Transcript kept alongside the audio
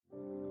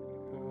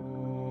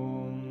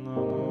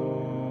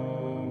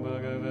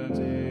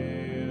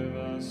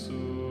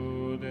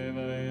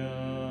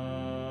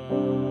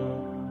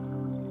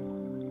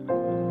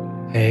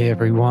Hey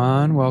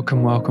everyone,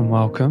 welcome.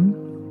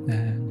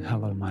 And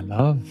hello, my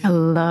love.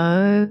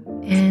 Hello,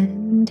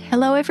 and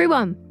hello,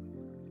 everyone.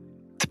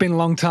 It's been a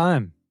long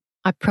time.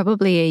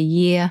 Probably a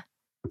year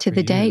to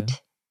the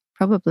date.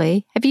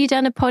 Probably. Have you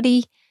done a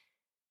potty?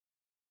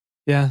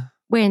 Yeah.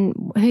 When?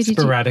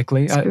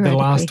 Sporadically. The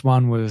last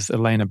one was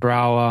Elena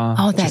Brower.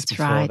 Oh, that's Just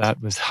before right.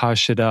 that was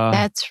Harshada.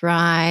 That's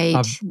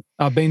right.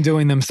 I've been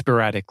doing them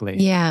sporadically.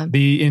 Yeah.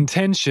 The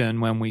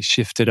intention when we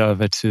shifted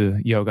over to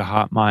Yoga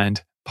Heart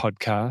Mind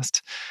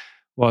podcast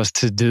was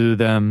to do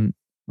them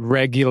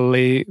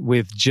regularly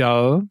with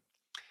Joe.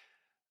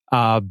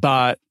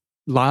 But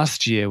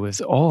last year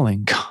was all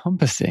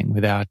encompassing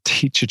with our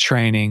teacher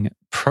training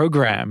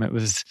program. It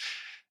was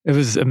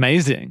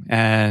amazing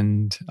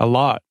and a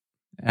lot.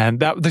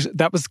 And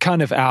that was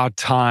kind of our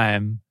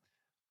time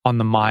on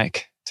the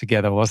mic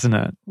together, wasn't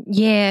it?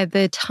 Yeah,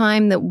 the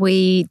time that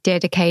we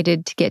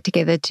dedicated to get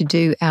together to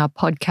do our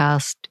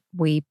podcast,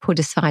 we put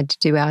aside to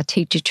do our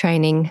teacher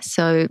training.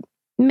 So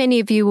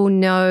many of you will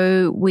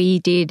know we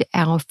did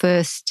our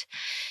first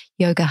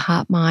Yoga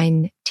Heart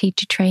Mind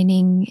teacher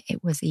training.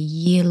 It was a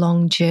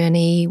year-long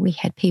journey. We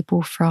had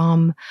people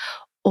from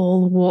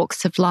all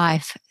walks of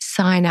life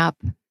sign up,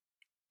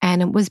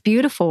 and it was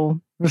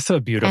beautiful. It was so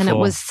beautiful. And it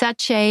was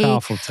such a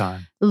powerful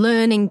time.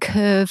 Learning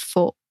curve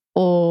for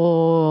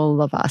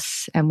all of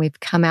us. And we've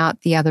come out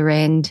the other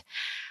end,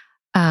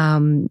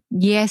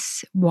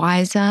 yes,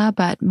 wiser,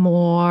 but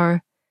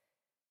more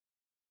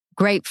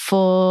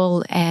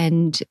grateful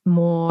and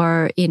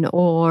more in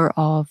awe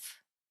of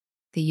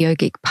the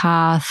yogic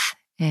path,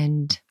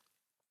 and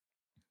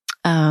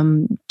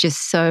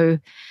just so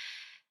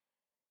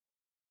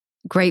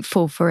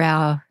grateful for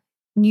our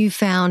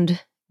newfound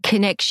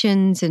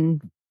connections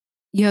and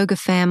yoga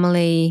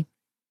family.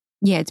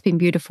 Yeah, it's been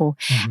beautiful.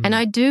 Mm-hmm. And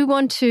I do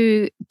want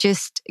to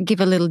just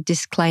give a little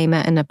disclaimer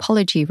and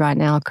apology right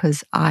now,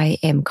 because I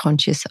am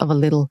conscious of a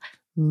little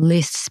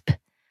lisp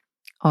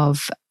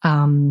of,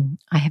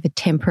 I have a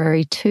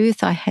temporary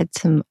tooth. I had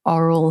some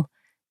oral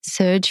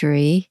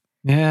surgery.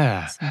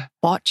 Yeah. Some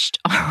botched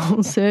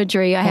oral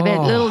surgery. I have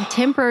a little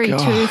temporary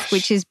tooth,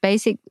 which is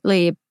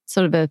basically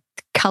sort of a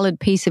colored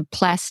piece of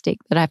plastic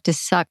that I have to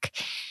suck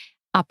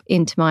up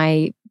into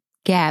my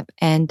gap.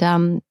 And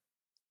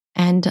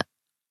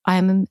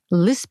I'm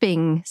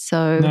lisping,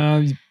 so...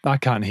 No, I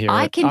can't hear it.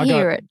 I can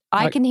hear it.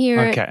 I can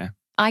hear it. Okay.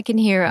 I can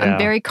hear it. Yeah. I'm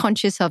very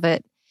conscious of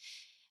it.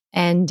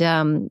 And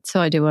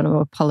so I do want to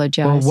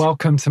apologize. Well,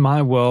 welcome to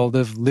my world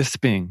of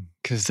lisping,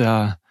 because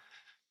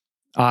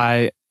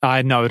I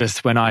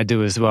notice when I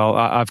do as well.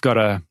 I've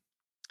got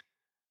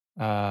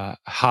a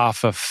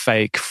half a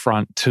fake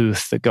front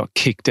tooth that got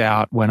kicked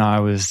out when I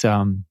was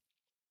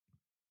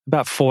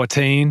about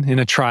 14 in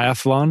a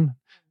triathlon.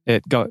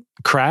 It got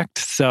cracked.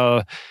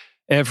 So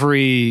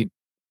every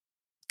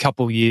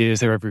couple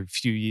years or every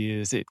few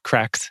years, it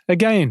cracks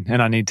again.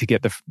 And I need to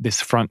get this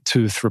front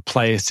tooth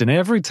replaced. And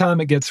every time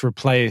it gets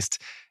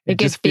replaced, it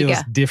just feels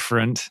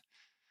different.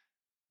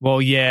 Well,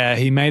 yeah,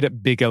 he made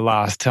it bigger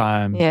last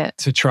time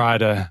to try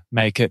to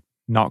make it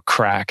not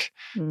crack.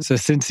 Mm. So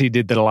since he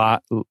did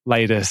the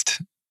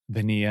latest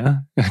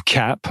veneer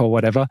cap or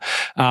whatever,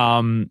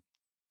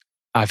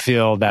 I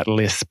feel that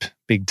lisp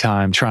big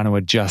time, trying to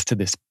adjust to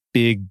this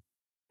big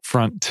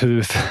front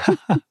tooth.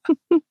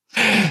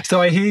 So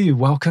I hear you.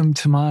 Welcome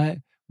to my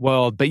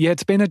world. But yeah,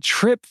 it's been a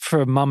trip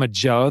for Mama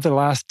Joe the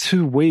last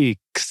 2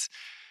 weeks,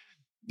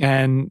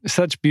 and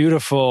such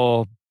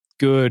beautiful,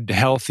 good,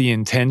 healthy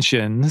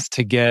intentions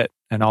to get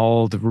an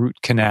old root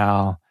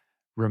canal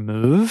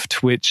removed,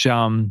 which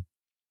has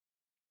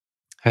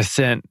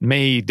sent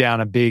me down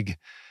a big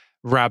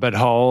rabbit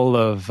hole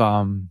of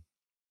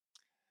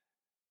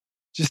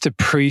just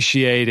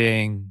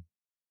appreciating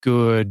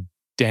good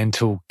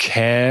dental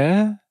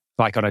care,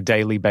 like on a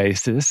daily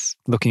basis,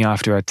 looking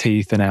after our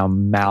teeth and our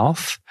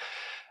mouth,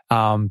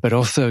 but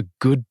also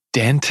good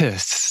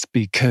dentists,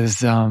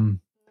 because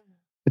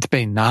it's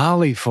been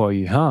gnarly for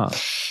you, huh?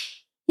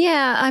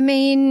 Yeah, I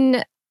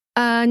mean,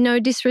 no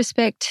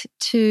disrespect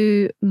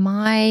to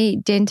my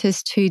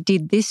dentist who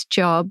did this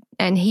job,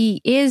 and he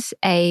is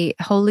a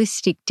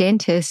holistic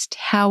dentist.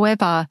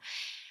 However,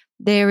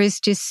 there is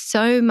just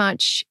so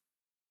much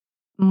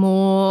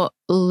more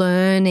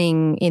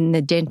learning in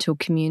the dental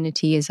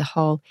community as a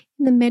whole,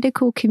 in the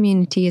medical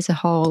community as a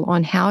whole,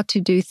 on how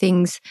to do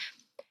things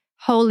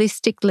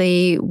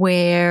holistically,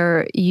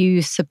 where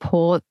you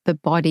support the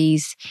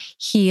body's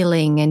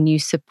healing and you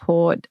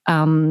support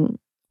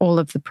all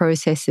of the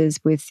processes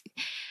with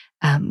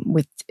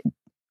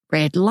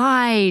red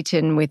light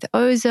and with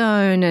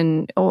ozone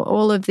and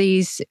all of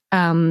these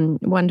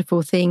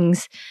wonderful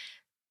things.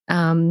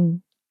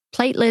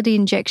 Platelet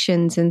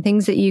injections and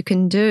things that you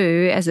can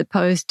do, as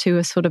opposed to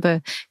a sort of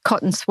a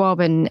cotton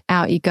swab and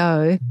out you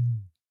go,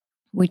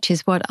 which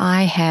is what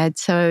I had.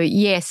 So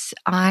yes,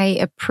 I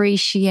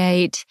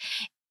appreciate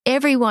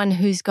everyone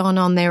who's gone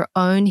on their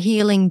own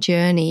healing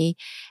journey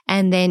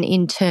and then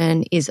in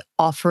turn is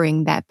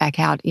offering that back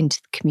out into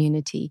the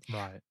community.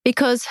 Right.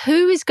 Because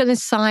who is going to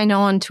sign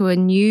on to a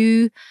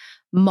new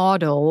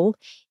model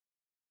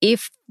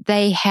if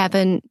they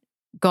haven't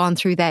gone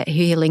through that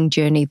healing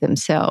journey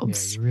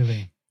themselves.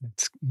 Yeah,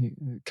 it's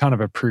kind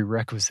of a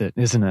prerequisite,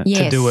 isn't it,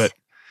 Yes. to do it?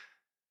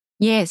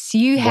 Yes,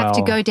 you have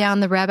to well. go down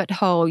the rabbit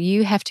hole.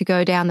 You have to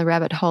go down the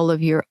rabbit hole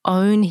of your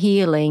own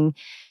healing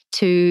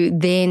to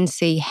then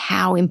see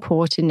how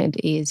important it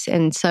is.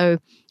 And so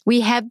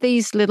we have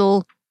these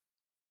little,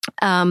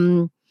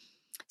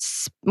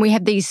 we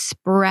have these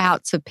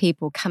sprouts of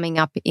people coming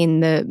up in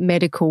the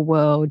medical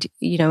world,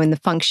 you know, in the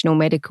functional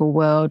medical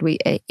world,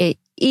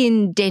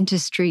 in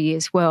dentistry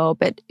as well,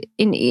 but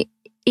in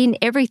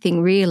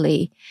everything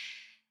really.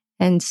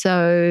 And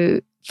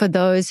so for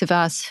those of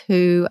us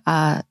who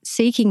are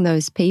seeking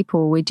those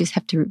people, we just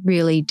have to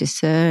really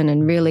discern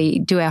and really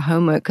do our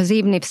homework. Because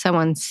even if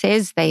someone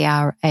says they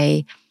are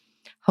a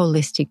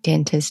holistic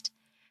dentist,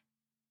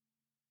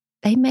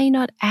 they may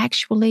not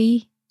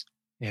actually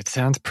It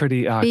sounds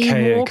pretty be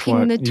archaic walking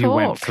what the you talk.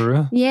 went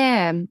through.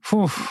 Yeah.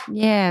 Oof.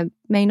 Yeah.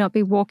 May not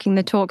be walking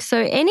the talk. So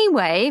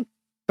anyway,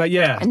 But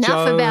yeah,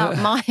 enough Joe, about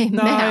my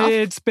no, mouth.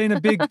 It's been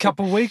a big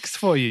couple of weeks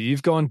for you.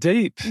 You've gone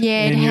deep.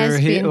 Yeah, it has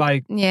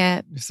been.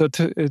 Yeah. So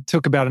it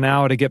took about an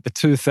hour to get the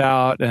tooth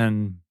out,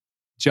 and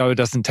Joe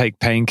doesn't take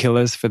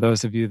painkillers, for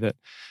those of you that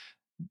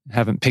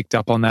haven't picked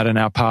up on that in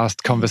our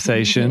past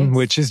conversation, Yes.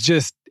 which is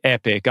just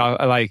epic.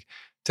 I like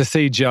to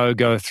see Joe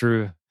go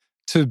through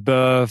 2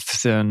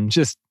 births and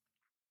just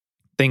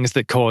things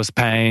that cause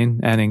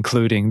pain, and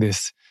including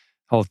this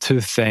whole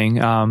tooth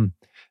thing.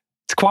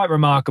 It's quite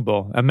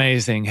remarkable,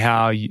 amazing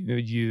how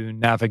you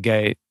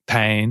navigate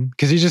pain,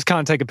 because you just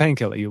can't take a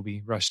painkiller. You'll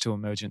be rushed to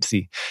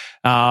emergency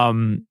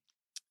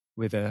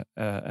with an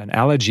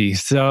allergy.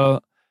 So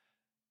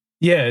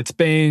yeah, it's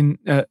been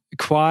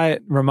quite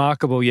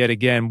remarkable yet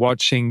again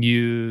watching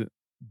you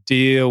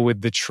deal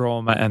with the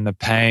trauma and the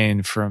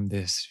pain from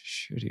this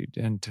shitty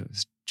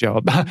dentist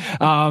job.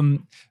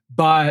 And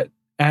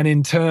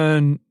in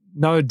turn,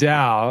 no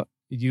doubt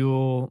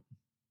you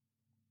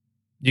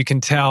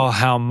can tell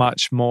how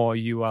much more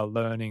you are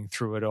learning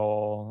through it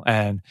all,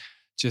 and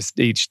just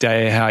each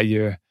day how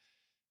you're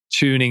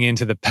tuning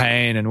into the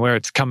pain and where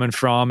it's coming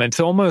from. It's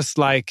almost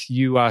like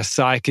you are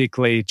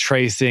psychically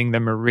tracing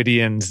the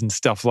meridians and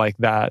stuff like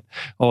that,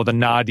 or the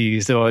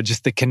nadis, or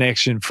just the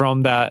connection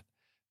from that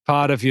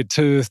part of your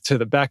tooth to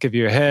the back of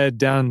your head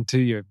down to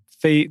your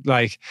feet.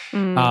 Like,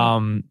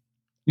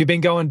 you've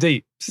been going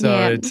deep.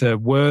 So it's a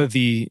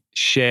worthy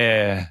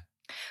share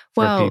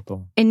for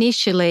people.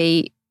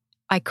 Initially,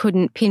 I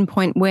couldn't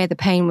pinpoint where the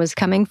pain was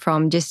coming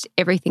from. Just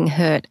everything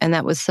hurt. And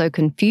that was so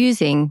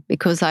confusing,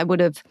 because I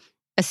would have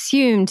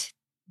assumed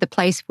the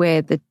place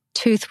where the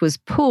tooth was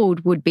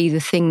pulled would be the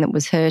thing that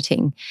was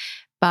hurting.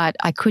 But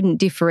I couldn't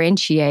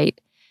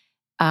differentiate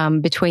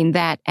between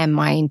that and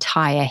my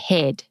entire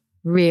head,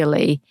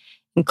 really,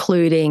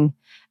 including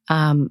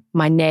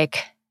my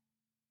neck,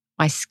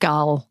 my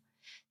skull.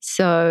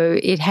 So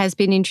it has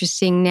been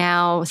interesting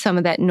now. Some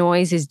of that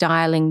noise is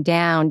dialing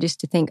down,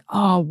 just to think,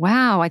 oh,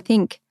 wow, I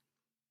think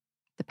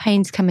the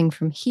pain's coming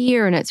from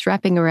here and it's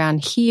wrapping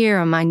around here,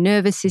 and my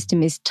nervous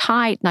system is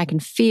tight and I can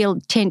feel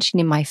tension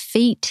in my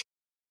feet.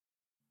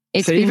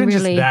 It's so been even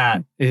really... just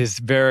that is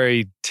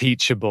very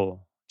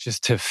teachable,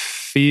 just to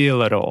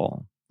feel it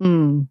all.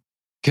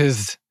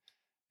 Because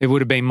it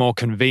would have been more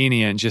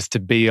convenient just to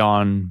be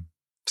on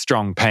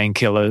strong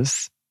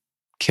painkillers,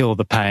 kill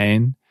the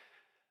pain.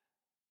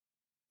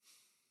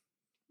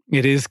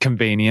 It is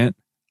convenient.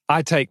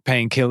 I take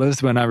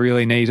painkillers when I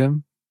really need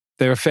them.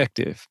 They're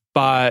effective,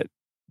 but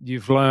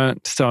you've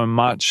learned so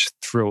much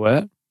through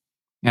it.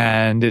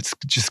 And it's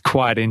just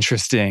quite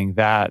interesting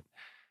that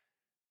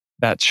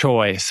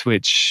choice,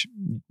 which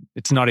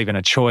it's not even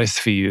a choice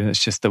for you.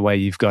 It's just the way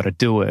you've got to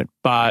do it.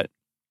 But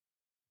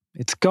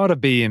it's got to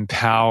be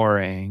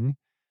empowering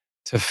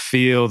to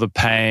feel the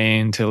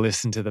pain, to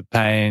listen to the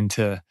pain,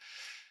 to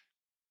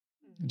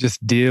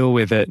just deal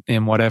with it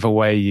in whatever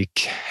way you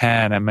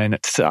can. I mean,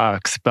 it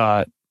sucks,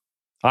 but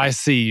I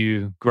see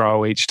you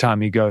grow each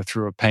time you go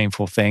through a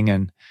painful thing,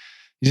 and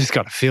you just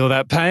got to feel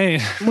that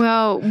pain.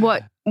 Well,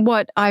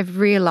 what I've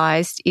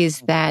realized is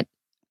that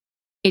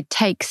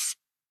it's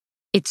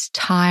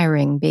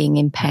tiring being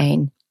in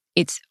pain.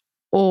 It's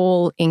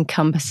all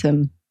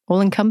encompassing.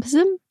 All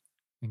encompassing?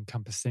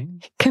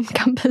 Encompassing.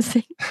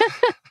 Encompassing.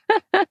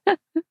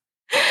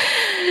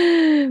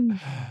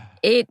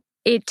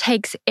 It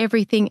takes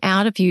everything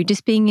out of you,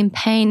 just being in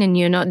pain and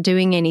you're not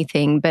doing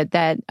anything. But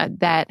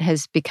that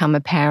has become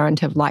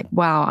apparent of like,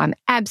 wow, I'm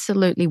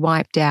absolutely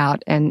wiped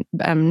out and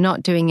I'm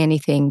not doing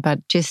anything,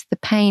 but just the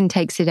pain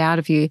takes it out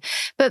of you.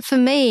 But for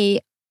me,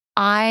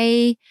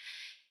 I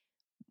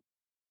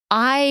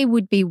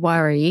would be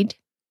worried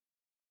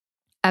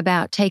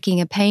about taking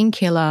a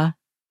painkiller,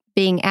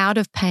 being out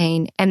of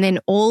pain, and then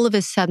all of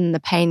a sudden the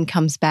pain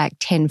comes back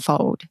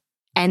tenfold,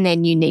 and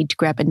then you need to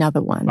grab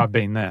another one. I've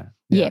been there.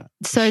 Yeah.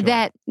 So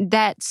sure.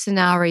 that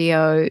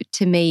scenario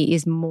to me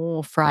is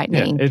more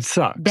frightening. Yeah, it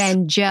sucks.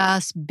 Than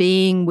just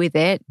being with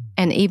it.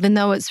 And even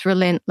though it's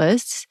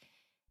relentless,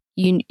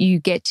 you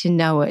get to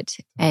know it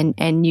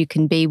and you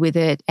can be with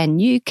it, and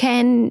you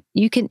can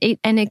eat,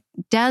 and it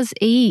does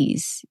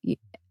ease.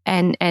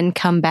 and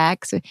come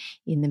back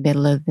in the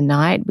middle of the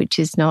night, which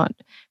is not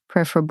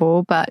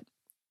preferable, but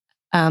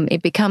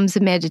it becomes a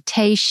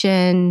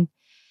meditation,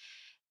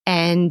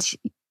 and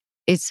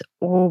there's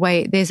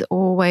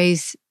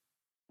always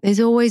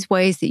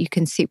ways that you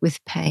can sit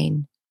with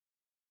pain.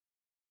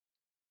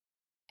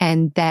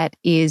 And that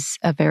is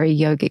a very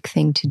yogic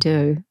thing to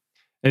do.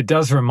 It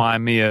does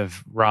remind me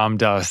of Ram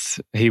Dass.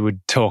 He would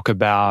talk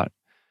about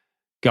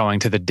going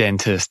to the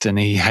dentist, and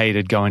he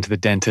hated going to the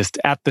dentist.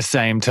 At the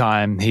same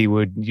time, he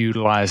would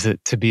utilize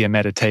it to be a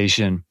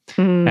meditation,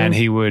 and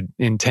he would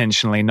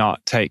intentionally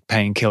not take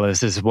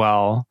painkillers as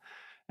well.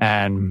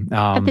 And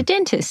at the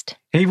dentist,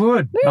 he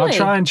would. Really? I'll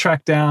try and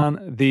track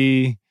down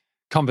the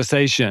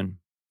conversation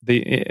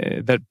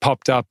that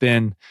popped up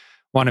in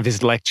one of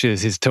his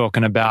lectures. He's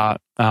talking about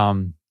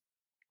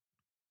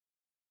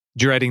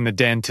dreading the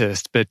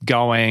dentist, but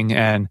going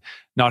and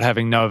not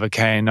having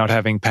Novocaine, not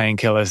having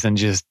painkillers, and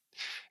just,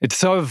 it's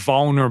so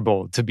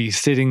vulnerable to be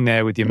sitting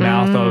there with your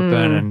mouth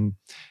open,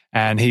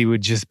 and he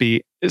would just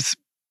be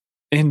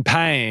in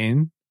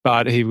pain,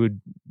 but he would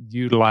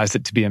utilize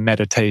it to be a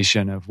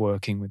meditation of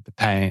working with the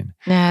pain.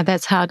 Yeah,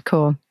 that's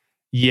hardcore.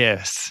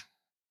 Yes.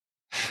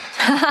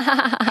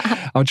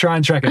 I'll try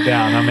and track it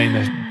down. I mean,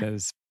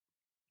 there's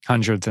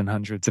hundreds and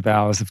hundreds of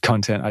hours of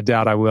content. I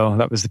doubt I will.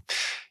 That was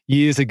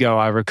years ago.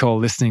 I recall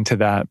listening to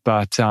that,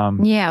 but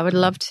yeah, I would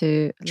love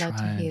to try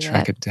hear and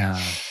track it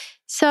down.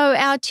 So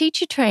our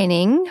teacher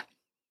training,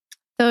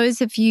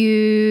 those of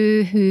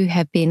you who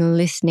have been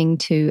listening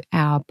to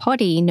our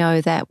poddy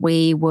know that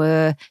we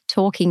were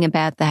talking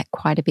about that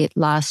quite a bit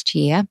last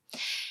year.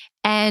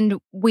 And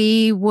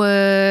we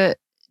were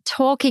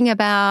talking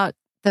about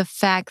the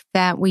fact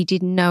that we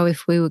didn't know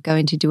if we were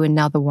going to do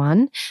another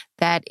one,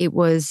 that it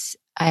was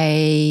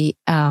a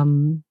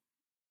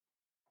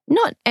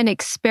not an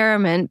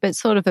experiment, but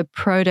sort of a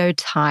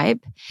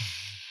prototype.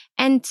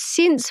 And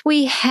since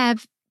we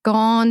have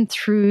gone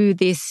through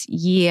this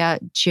year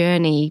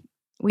journey,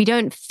 we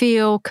don't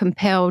feel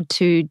compelled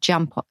to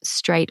jump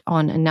straight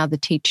on another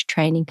teacher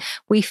training.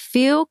 We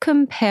feel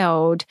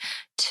compelled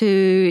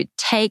to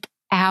take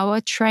our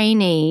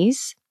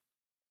trainees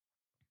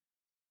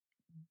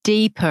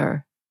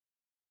deeper,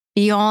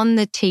 beyond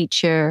the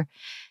teacher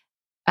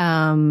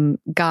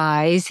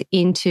guys,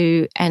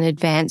 into an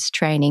advanced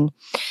training.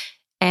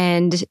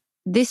 And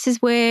this is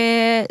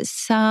where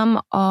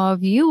some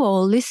of you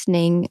all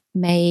listening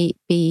may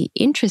be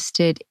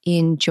interested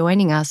in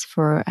joining us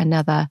for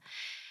another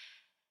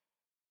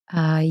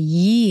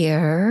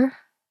year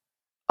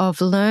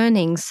of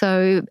learning.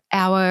 So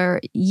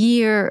our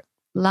year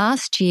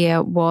last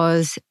year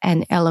was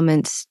an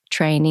elements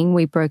training.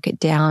 We broke it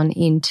down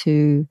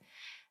into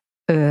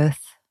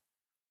earth,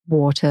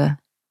 water,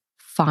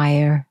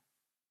 fire,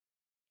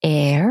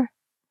 air.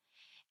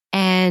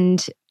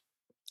 And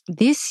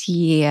this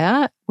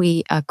year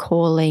we are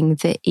calling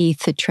the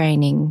ether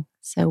training.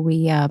 So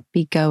we are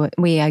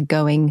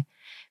going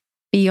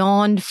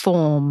beyond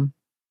form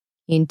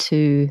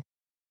into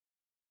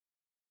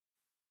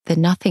the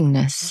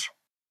nothingness.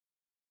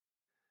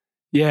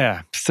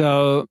 Yeah.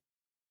 So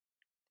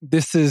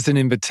this is an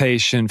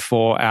invitation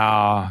for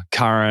our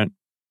current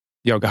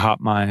Yoga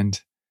Heart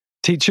Mind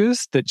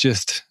teachers that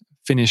just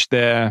finished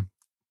their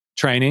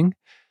training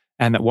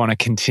and that want to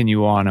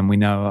continue on. And we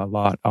know a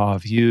lot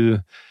of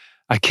you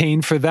are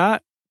keen for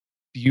that.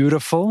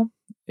 Beautiful.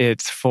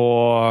 It's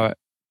for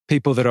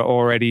people that are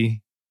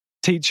already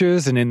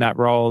teachers and in that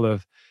role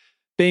of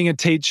being a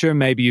teacher.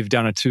 Maybe you've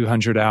done a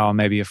 200-hour,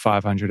 maybe a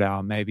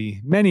 500-hour,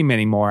 maybe many,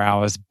 many more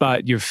hours,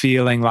 but you're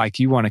feeling like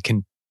you want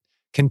to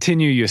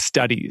continue your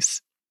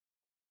studies.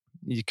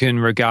 You can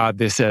regard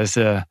this as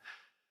an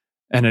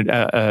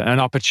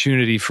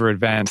opportunity for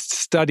advanced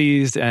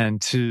studies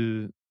and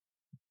to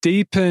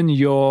deepen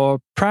your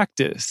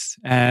practice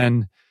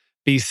and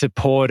be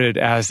supported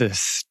as a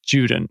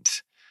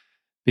student.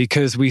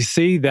 Because we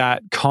see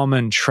that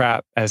common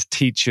trap as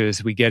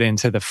teachers. We get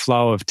into the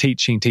flow of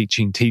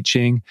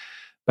teaching,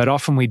 but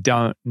often we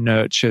don't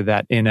nurture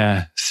that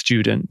inner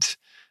student.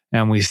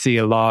 And we see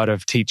a lot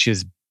of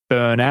teachers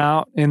burn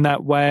out in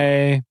that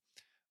way,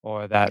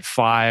 or that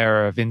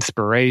fire of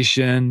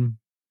inspiration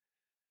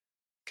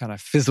kind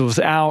of fizzles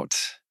out.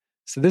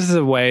 So this is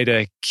a way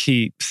to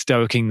keep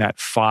stoking that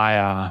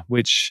fire,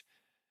 which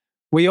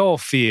we all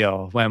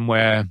feel when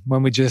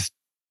we just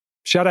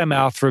shut our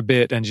mouth for a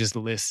bit and just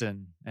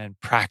listen and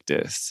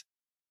practice.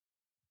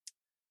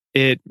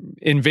 It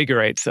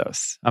invigorates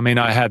us. I mean,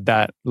 I had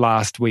that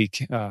last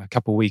week, a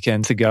couple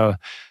weekends ago,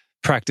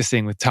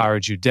 practicing with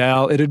Tara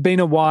Judell. It had been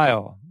a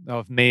while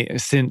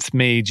since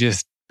me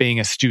just being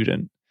a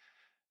student.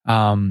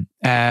 And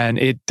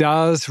it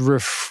does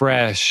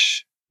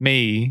refresh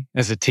me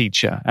as a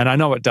teacher. And I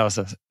know it does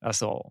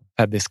us all.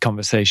 Had this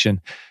conversation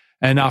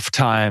enough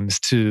times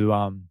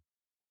to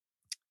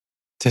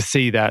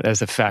see that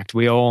as a fact.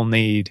 We all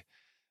need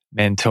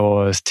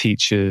mentors,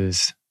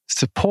 teachers,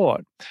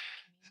 support,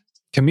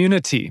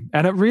 community.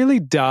 And it really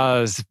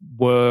does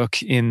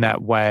work in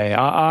that way.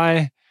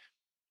 I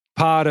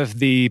part of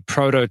the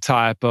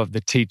prototype of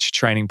the Teach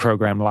training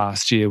program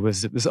last year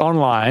was it was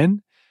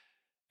online,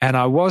 And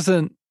I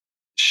wasn't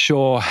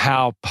sure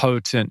how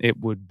potent it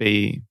would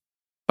be,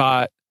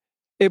 but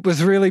it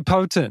was really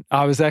potent.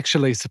 I was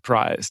actually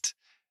surprised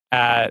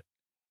at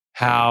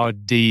how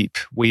deep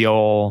we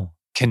all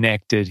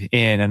connected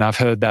in. And I've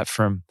heard that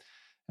from,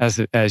 as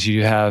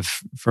you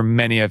have, from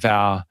many of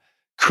our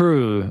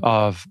crew,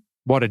 of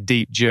what a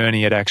deep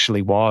journey it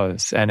actually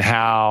was and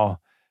how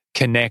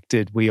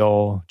connected we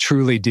all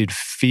truly did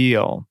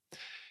feel.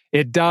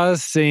 It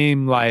does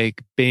seem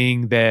like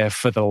being there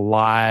for the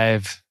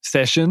live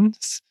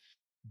sessions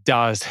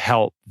does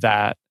help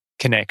that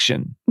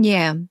connection.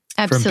 Yeah,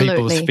 absolutely. From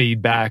people's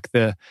feedback,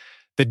 the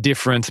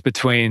difference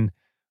between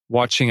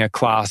watching a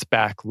class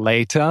back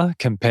later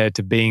compared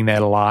to being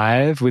there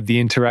live with the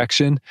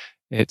interaction,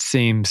 it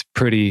seems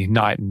pretty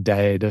night and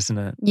day, doesn't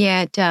it?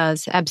 Yeah, it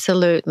does.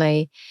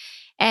 Absolutely.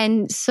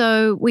 And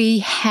so we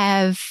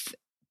have,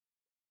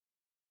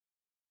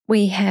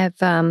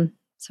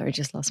 sorry,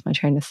 just lost my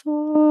train of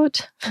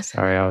thought.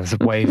 Sorry, I was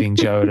waving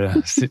Jo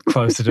to sit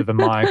closer to the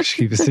mic.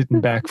 She was sitting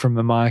back from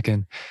the mic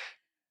and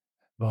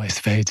voice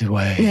fades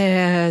away.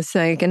 Yeah, so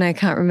and I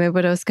can't remember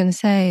what I was going to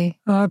say.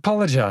 I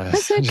apologize.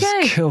 That's okay.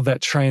 I just killed that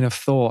train of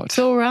thought. It's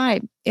all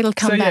right. It'll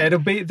come back.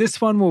 Yeah,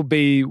 this one will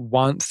be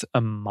once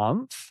a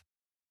month.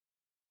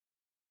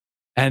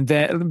 And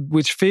then,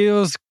 which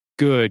feels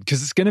good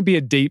because it's going to be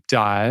a deep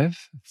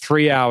dive,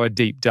 3-hour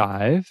deep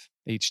dive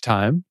each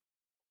time.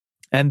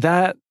 And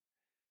the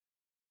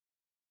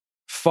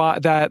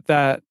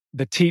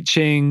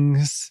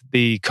teachings,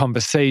 the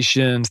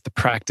conversations, the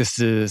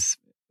practices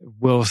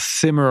will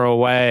simmer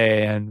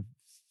away and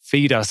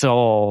feed us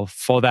all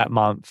for that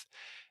month.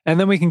 And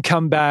then we can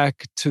come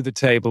back to the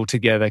table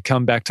together,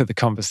 come back to the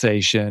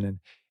conversation, and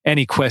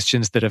any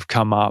questions that have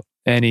come up,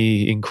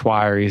 any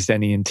inquiries,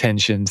 any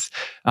intentions,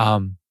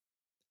 can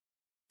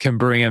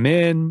bring them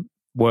in,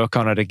 work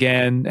on it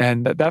again.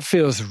 And that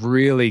feels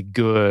really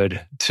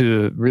good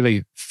to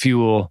really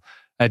fuel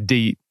a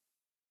deep,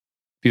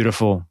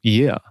 beautiful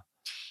year.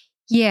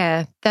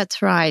 Yeah,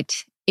 that's right.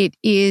 It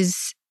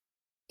is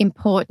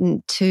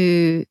important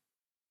to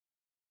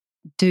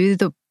do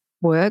the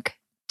work,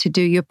 to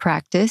do your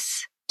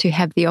practice, to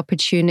have the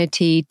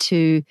opportunity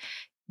to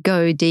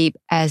go deep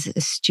as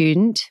a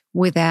student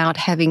without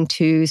having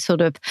to sort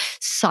of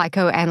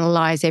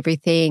psychoanalyze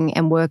everything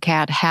and work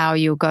out how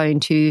you're going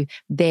to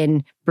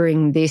then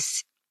bring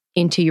this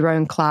into your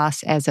own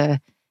class as a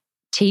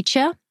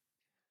teacher.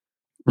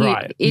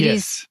 Right.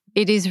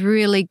 It is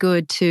really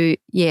good to,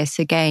 yes,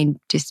 again,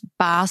 just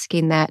bask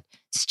in that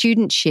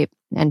studentship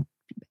and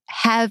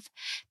have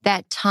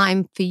that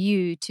time for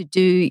you to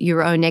do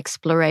your own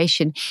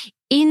exploration.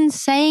 In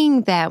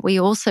saying that, we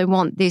also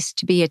want this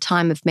to be a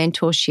time of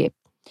mentorship.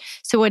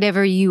 So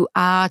whatever you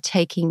are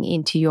taking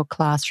into your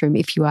classroom,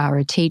 if you are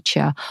a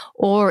teacher,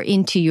 or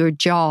into your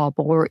job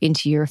or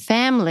into your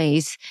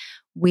families,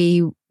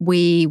 we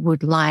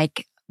would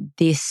like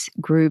this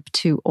group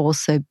to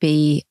also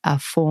be a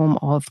form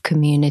of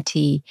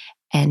community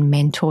and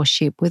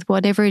mentorship with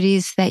whatever it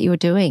is that you're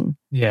doing.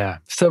 Yeah.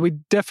 So we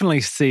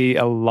definitely see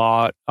a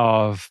lot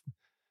of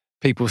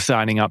people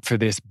signing up for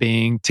this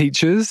being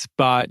teachers,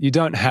 but you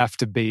don't have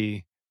to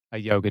be a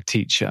yoga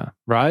teacher,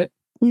 right?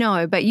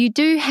 No, but you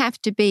do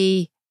have to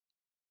be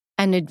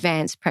an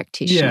advanced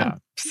practitioner. Yeah.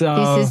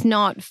 So this is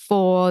not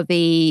for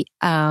the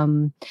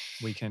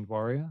weekend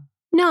warrior.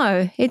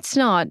 No, it's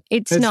not.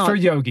 It's not for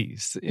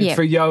yogis. Yeah.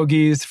 For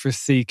yogis, for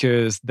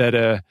seekers that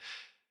are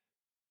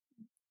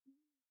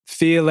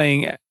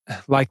feeling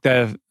like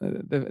they've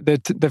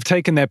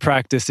taken their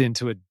practice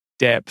into a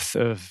depth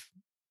of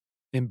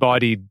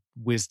embodied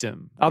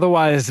wisdom.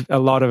 Otherwise, a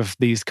lot of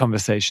these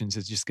conversations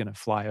is just going to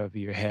fly over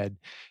your head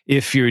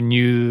if you're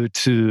new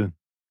to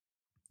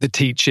the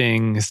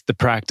teachings, the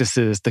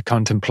practices, the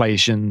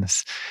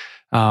contemplations.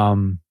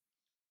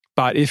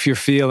 But if you're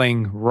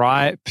feeling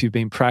ripe, you've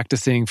been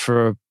practicing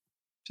for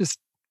just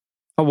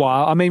a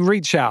while, I mean,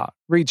 reach out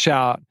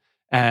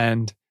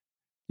and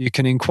you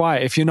can inquire.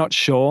 If you're not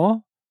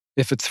sure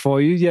if it's for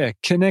you,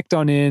 connect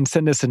on in,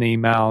 send us an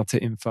email to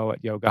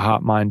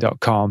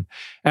info@yogaheartmind.com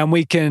and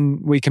we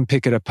can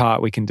pick it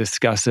apart. We can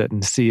discuss it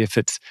and see if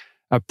it's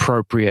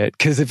appropriate.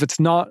 Because if it's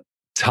not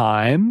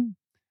time,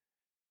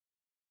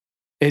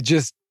 it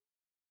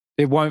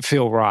won't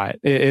feel right.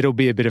 It'll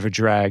be a bit of a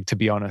drag, to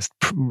be honest,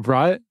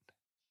 right?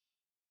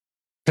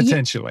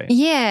 Potentially.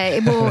 Yeah,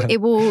 it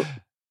will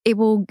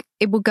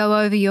go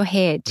over your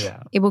head.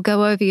 Yeah. It will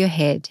go over your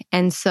head.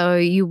 And so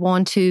you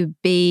want to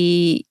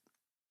be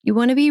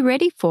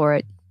ready for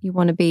it. You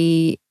want to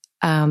be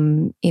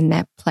in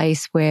that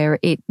place where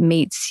it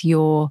meets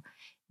your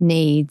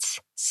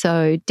needs.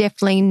 So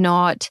definitely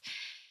not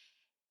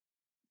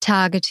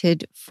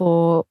targeted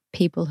for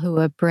people who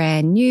are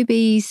brand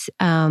newbies.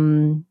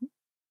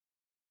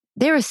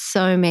 There are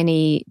so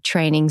many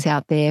trainings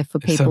out there for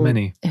people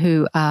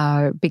who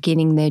are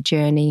beginning their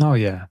journey. Oh,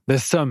 yeah.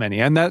 There's so many.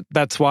 And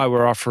that's why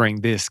we're offering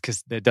this,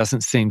 because there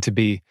doesn't seem to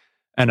be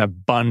an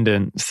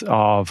abundance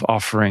of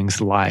offerings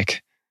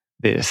like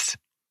this.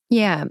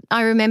 Yeah,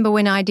 I remember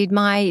when I did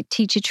my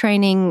teacher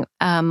training,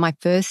 my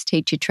first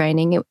teacher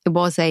training, it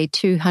was a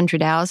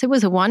 200 hours. It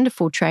was a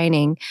wonderful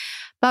training.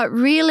 But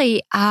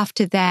really,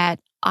 after that,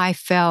 I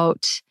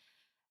felt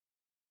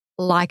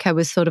like I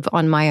was sort of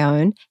on my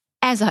own,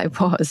 as I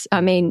was.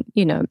 I mean,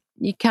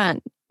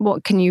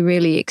 what can you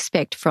really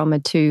expect from a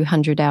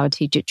 200-hour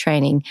teacher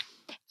training?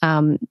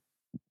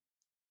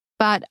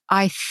 But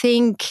I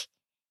think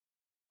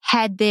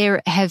had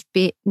there have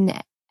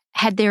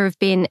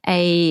been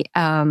a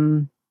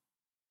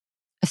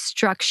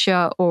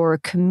structure or a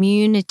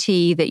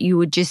community that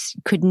you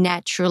could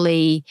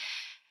naturally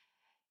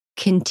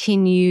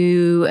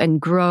continue and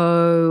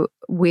grow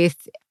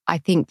with, I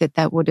think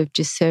that would have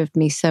just served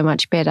me so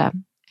much better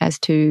as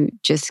to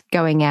just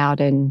going out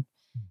and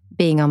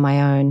being on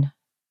my own.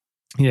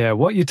 Yeah,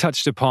 what you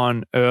touched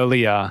upon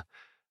earlier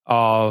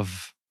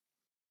of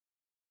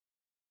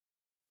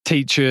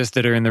teachers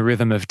that are in the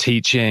rhythm of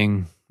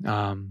teaching,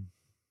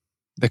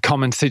 the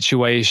common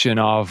situation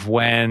of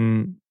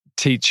when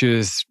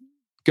teachers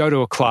go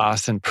to a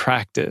class and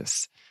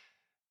practice,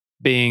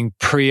 being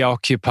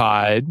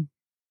preoccupied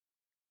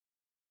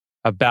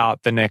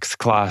about the next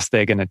class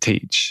they're going to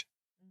teach.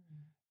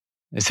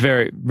 It's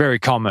very, very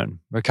common.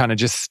 We're kind of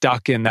just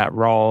stuck in that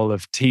role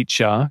of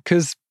teacher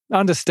because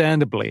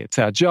understandably, it's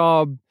our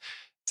job,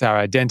 it's our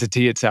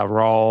identity, it's our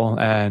role.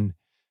 And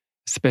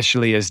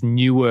especially as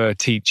newer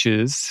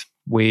teachers,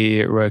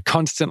 we're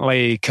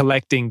constantly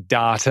collecting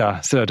data,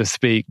 so to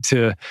speak,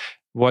 to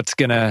what's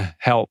going to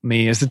help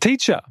me as a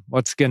teacher,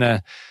 what's going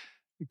to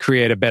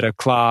create a better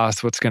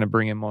class, what's going to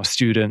bring in more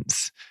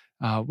students.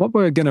 What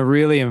we're going to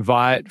really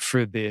invite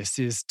for this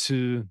is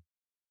to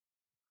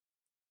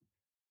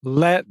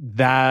let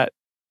that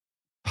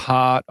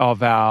part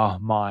of our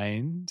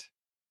mind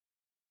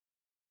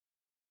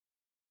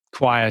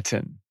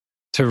quieten,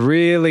 to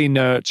really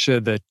nurture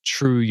the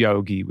true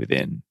yogi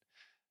within,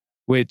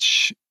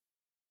 which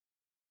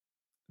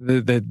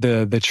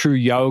the true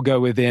yoga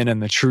within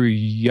and the true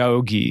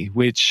yogi,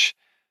 which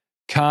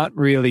can't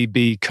really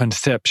be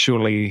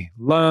conceptually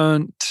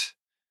learnt.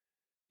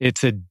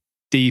 It's a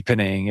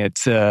deepening,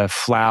 it's a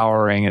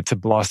flowering, it's a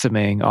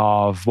blossoming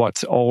of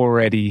what's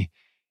already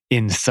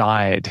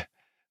inside.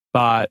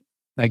 But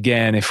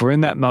again, if we're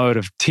in that mode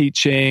of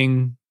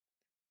teaching,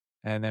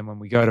 and then when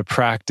we go to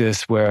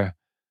practice, we're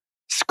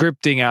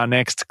scripting our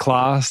next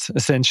class,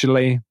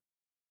 essentially,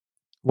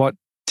 what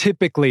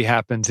typically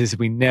happens is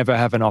we never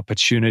have an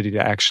opportunity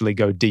to actually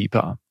go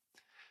deeper.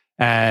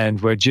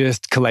 And we're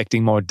just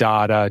collecting more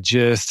data,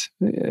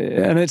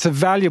 and it's a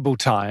valuable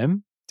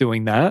time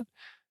doing that,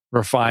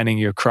 refining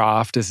your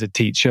craft as a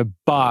teacher.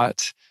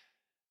 But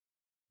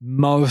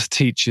most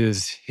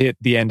teachers hit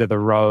the end of the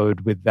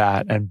road with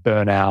that and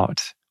burn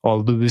out or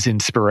lose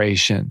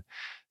inspiration.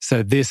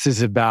 So this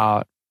is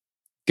about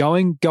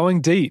going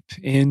deep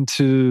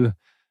into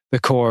the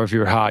core of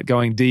your heart,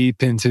 going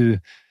deep into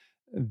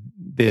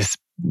this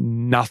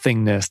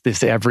nothingness, this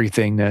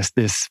everythingness,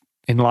 this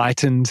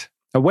enlightened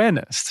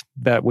awareness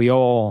that we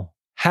all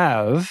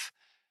have.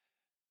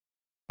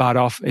 But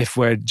if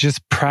we're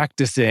just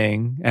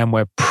practicing and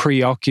we're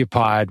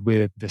preoccupied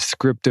with the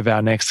script of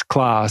our next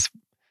class,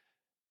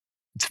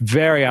 it's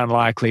very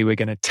unlikely we're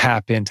going to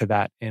tap into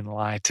that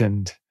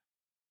enlightened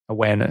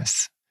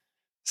awareness.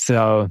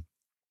 So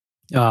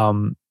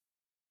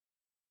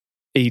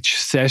each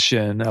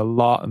session,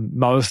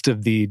 most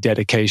of the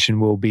dedication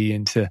will be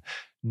into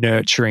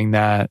nurturing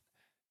that,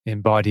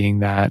 embodying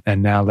that,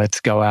 and now let's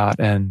go out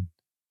and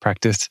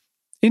practice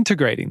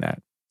integrating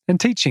that and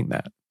teaching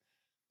that.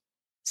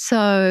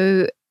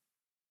 So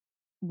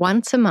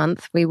once a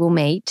month we will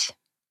meet,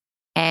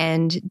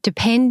 and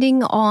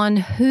depending on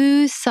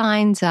who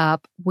signs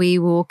up, we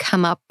will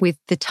come up with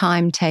the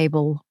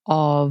timetable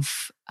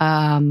of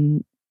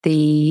when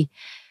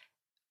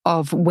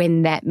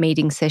that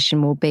meeting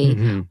session will be.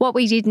 Mm-hmm. What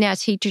we did in our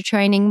teacher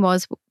training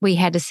was we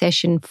had a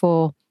session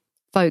for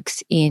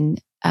folks in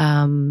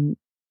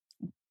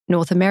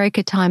North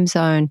America time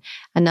zone,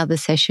 another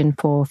session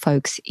for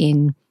folks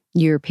in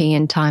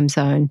European time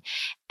zone,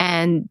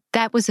 and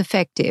that was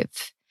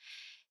effective.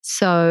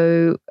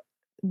 So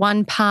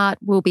one part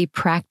will be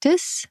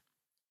practice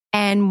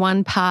and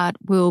one part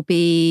will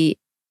be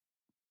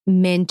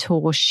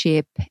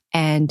mentorship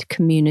and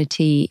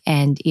community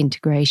and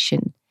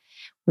integration,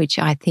 which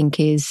I think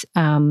is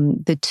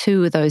the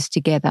two of those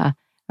together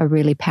are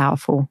really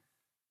powerful.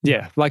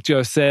 Yeah, like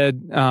Joe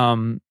said,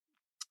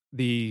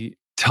 the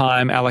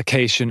time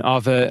allocation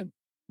of it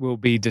will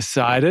be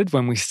decided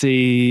when we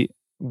see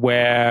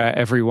where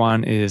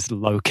everyone is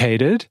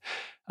located.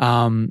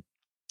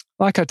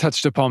 Like I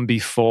touched upon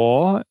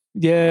before,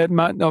 yeah, it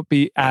might not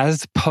be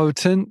as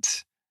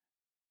potent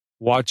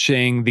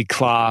watching the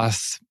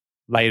class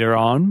later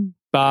on,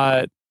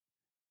 but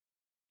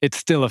it's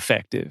still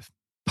effective.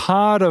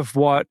 Part of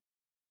what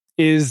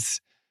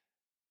is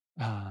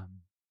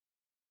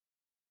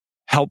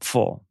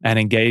helpful and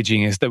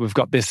engaging is that we've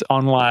got this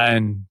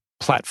online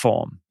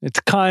platform. It's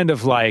kind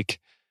of like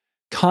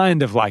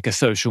a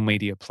social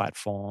media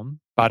platform,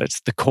 but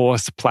it's the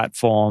course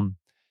platform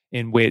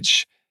in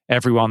which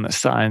everyone that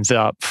signs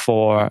up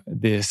for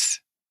this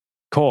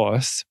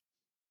course,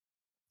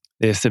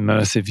 this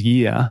immersive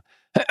year,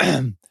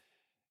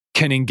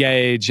 can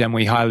engage, and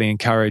we highly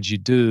encourage you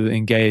do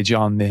engage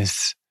on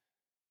this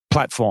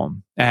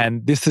platform.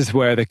 And this is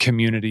where the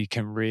community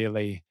can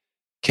really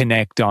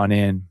connect on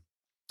in.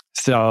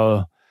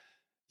 So,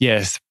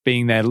 yes,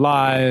 being there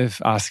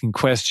live, asking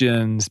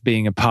questions,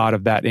 being a part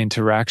of that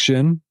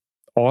interaction,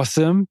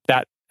 awesome.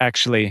 That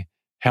actually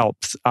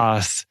helps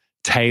us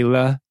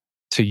tailor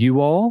to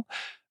you all.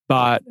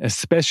 But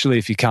especially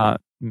if you can't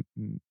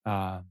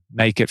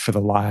make it for the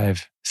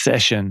live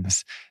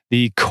sessions,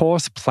 the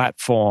course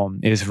platform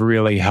is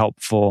really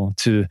helpful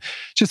to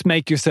just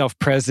make yourself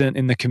present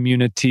in the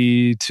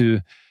community,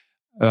 to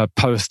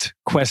post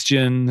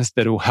questions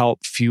that will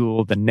help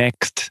fuel the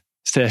next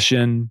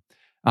session.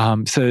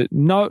 So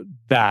note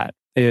that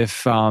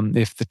if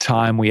the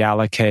time we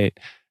allocate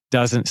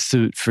doesn't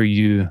suit for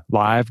you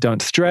live,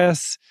 don't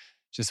stress.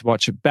 Just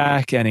watch it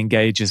back and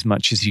engage as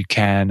much as you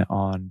can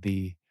on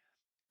the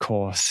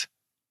course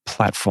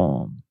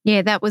platform.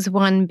 Yeah, that was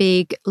one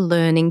big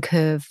learning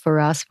curve for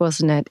us,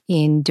 wasn't it,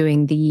 in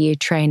doing the year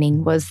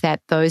training, was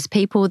that those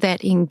people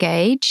that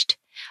engaged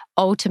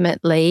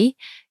ultimately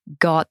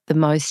got the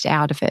most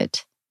out of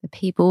it. The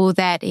people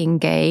that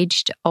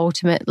engaged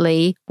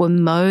ultimately were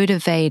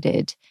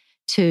motivated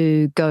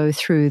to go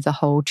through the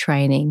whole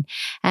training.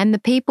 And the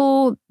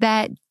people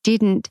that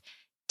didn't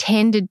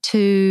tended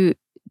to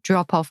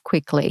drop off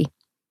quickly.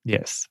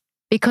 Yes.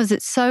 Because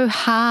it's so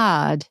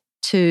hard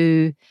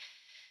to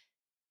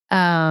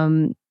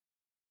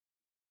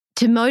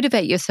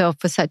motivate yourself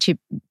for such a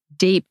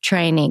deep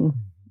training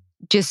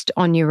just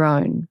on your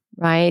own,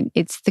 right?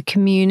 It's the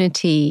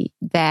community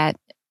that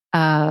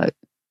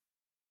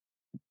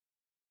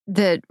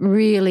that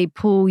really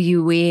pull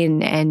you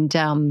in, and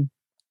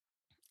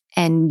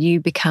you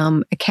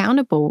become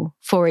accountable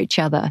for each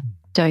other,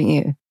 don't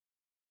you?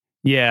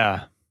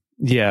 Yeah.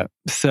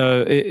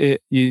 So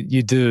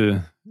you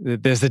do.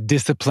 There's a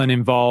discipline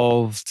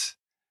involved,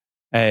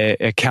 a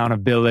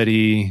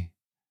accountability,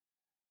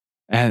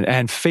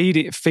 and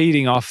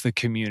feeding off the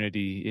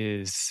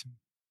community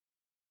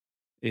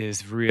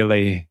is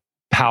really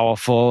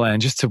powerful.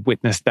 And just to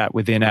witness that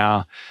within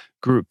our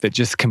group that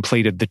just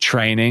completed the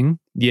training,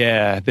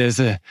 there's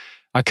a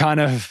kind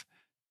of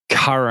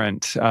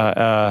current,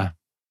 a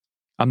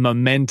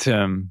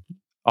momentum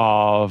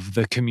of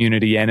the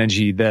community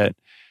energy that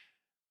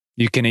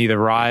you can either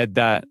ride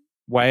that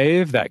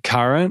wave, that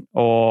current,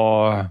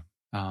 or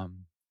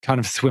kind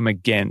of swim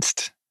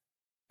against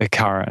the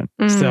current.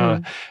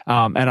 So,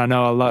 and I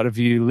know a lot of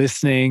you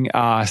listening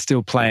are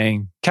still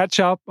playing catch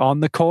up on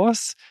the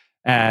course,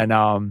 and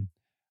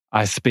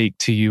I speak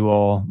to you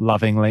all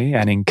lovingly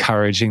and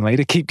encouragingly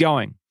to keep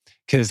going,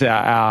 because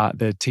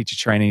the teacher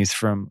trainees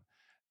from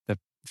the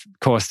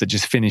course that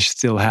just finished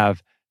still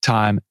have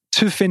time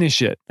to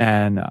finish it.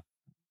 And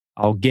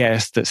I'll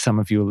guess that some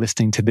of you are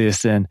listening to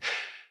this and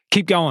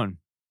keep going.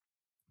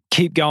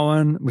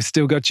 We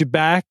still got your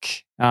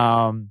back.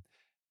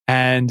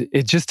 And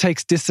it just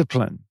takes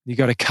discipline. You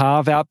got to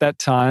carve out that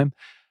time.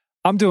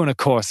 I'm doing a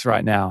course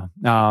right now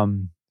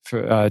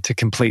to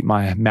complete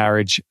my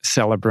marriage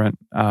celebrant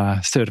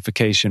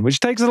certification, which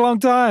takes a long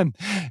time.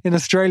 In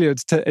Australia,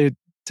 it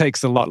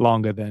takes a lot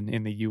longer than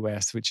in the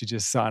US, which you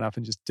just sign up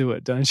and just do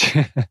it, don't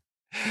you?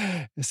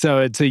 So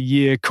it's a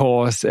year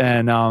course,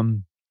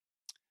 and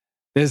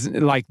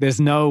there's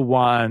no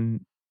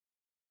one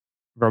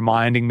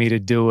reminding me to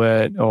do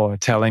it or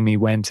telling me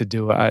when to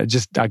do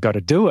it. I got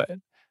to do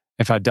it.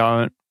 If I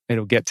don't,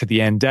 it'll get to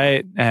the end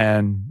date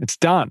and it's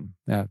done.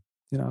 I've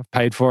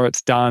paid for it,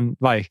 it's done.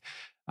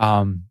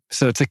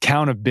 So it's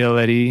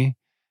accountability,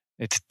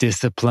 it's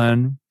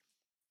discipline.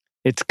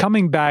 It's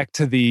coming back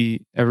to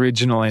the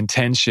original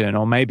intention,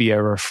 or maybe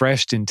a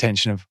refreshed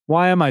intention of,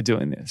 why am I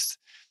doing this?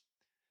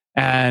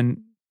 And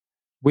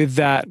with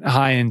that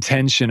high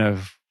intention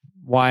of,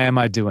 why am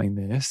I doing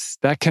this?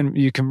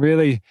 You can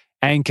really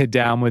anchor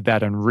down with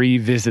that and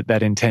revisit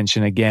that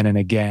intention again and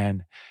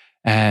again.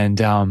 And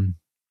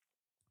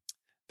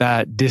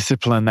that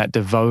discipline, that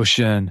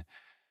devotion,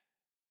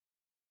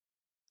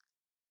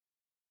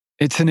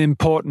 it's an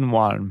important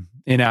one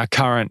in our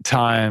current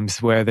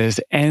times where there's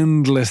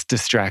endless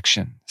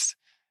distractions.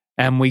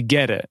 And we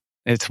get it.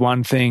 It's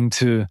one thing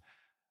to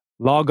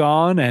log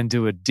on and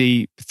do a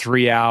deep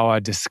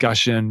 3-hour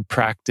discussion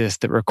practice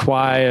that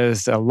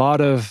requires a lot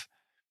of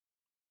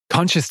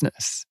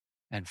consciousness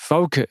and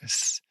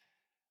focus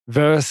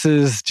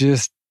versus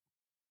just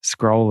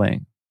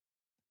scrolling.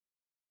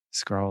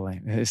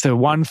 So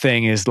one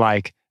thing is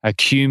like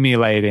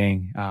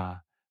accumulating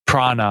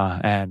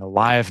prana and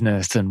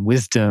aliveness and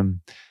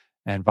wisdom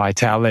and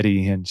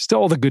vitality and just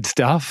all the good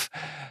stuff,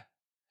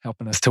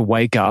 helping us to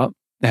wake up.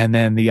 And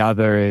then the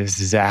other is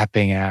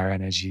zapping our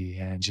energy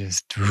and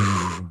just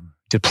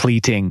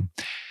depleting.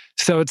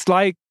 So it's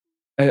like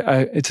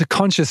it's a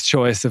conscious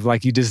choice of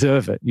you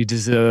deserve it. You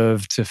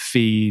deserve to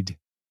feed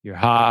your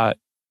heart,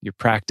 your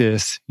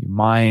practice, your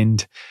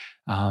mind,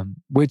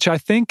 which I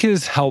think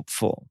is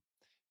helpful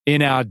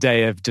in our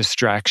day of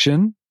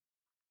distraction,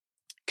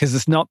 because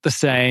it's not the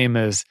same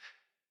as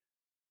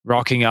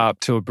rocking up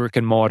to a brick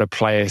and mortar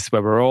place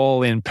where we're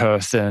all in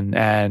person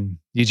and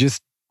you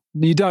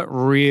don't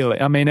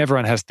really, I mean,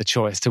 everyone has the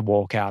choice to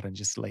walk out and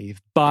just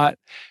leave. But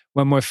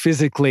when we're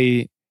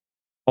physically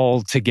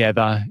all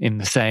together in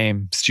the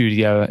same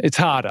studio, it's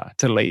harder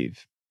to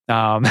leave.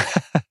 But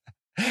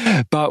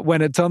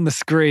when it's on the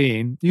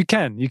screen, you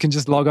can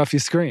just log off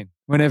your screen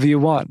whenever you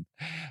want.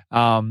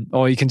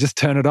 Or you can just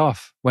turn it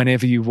off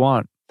whenever you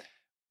want,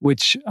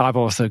 which I've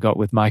also got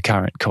with my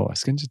current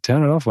course. I can just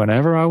turn it off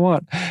whenever I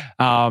want.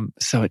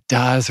 So it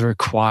does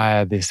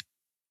require this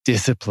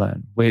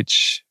discipline,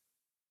 which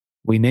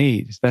we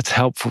need. That's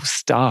helpful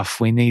stuff.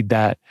 We need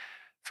that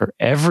for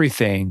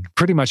everything,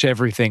 pretty much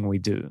everything we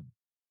do. You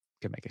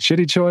can make a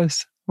shitty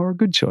choice or a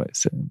good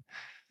choice.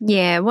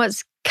 Yeah,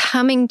 what's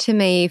coming to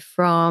me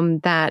from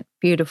that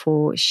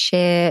beautiful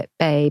share,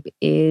 babe,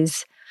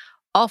 is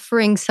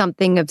offering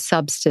something of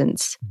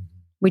substance,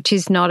 which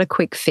is not a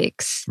quick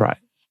fix. Right.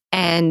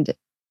 And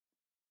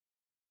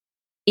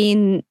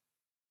in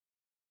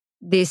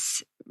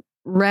this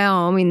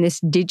realm, in this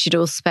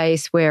digital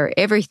space where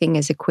everything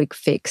is a quick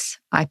fix,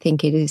 I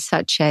think it is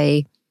such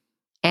a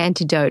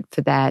antidote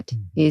for that,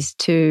 is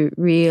to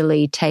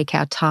really take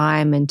our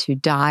time and to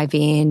dive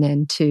in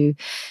and to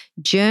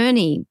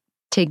journey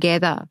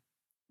together,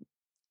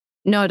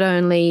 not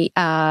only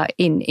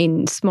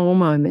in small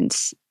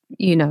moments,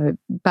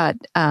 but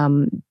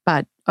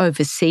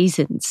over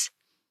seasons,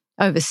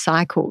 over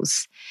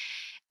cycles.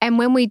 And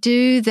when we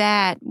do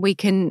that, we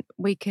can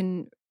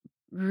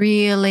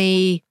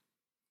really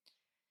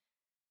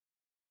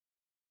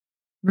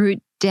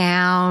root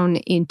down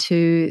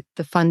into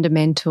the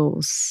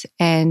fundamentals,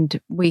 and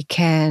we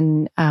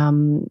can,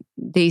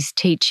 these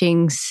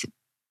teachings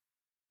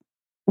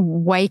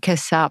wake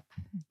us up.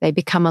 They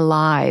become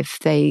alive.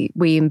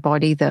 We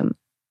embody them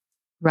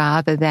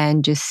rather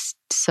than just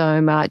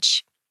so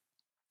much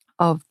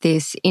of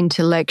this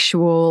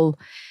intellectual,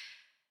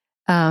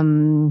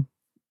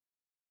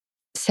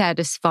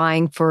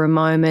 satisfying for a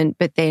moment,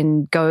 but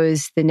then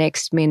goes the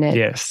next minute.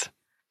 Yes.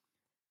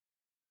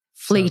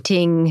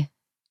 Fleeting.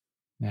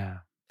 Yeah.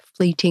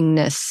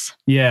 Fleetingness.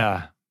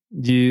 Yeah.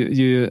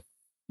 You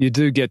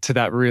do get to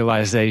that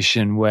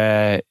realization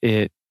where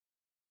it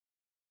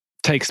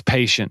takes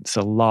patience,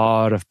 a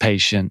lot of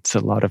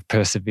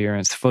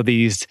perseverance for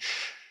these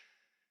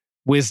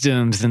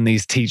wisdoms and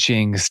these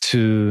teachings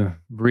to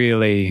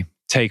really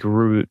take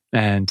root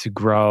and to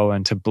grow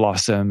and to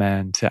blossom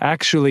and to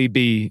actually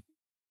be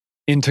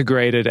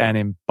integrated and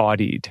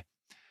embodied.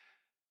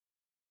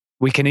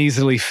 We can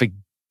easily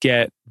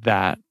forget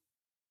that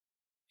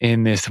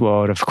in this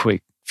world of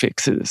quick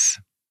fixes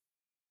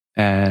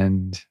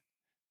and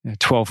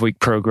 12-week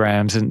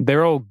programs, and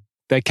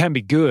they can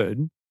be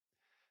good,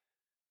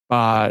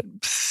 but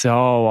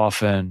so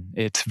often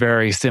it's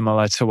very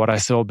similar to what I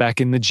saw back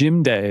in the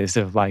gym days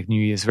of like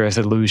New Year's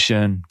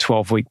resolution,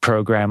 12-week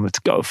program, let's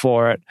go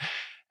for it.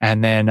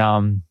 And then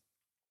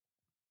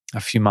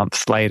a few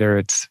months later,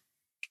 it's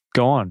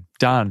gone,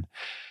 done.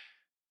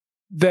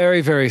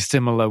 Very, very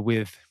similar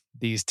with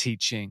these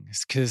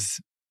teachings,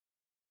 because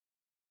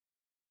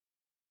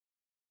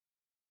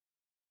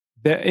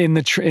in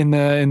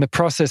the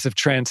process of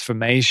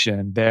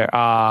transformation, there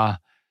are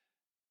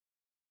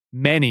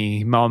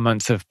many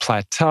moments of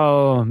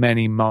plateau,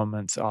 many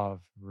moments of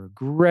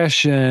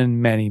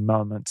regression, many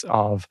moments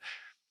of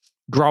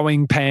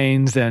growing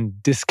pains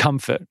and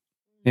discomfort.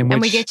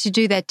 And we get to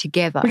do that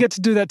together. We get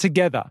to do that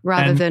together.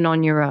 Rather than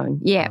on your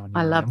own. Yeah,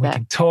 I love that. We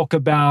can talk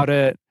about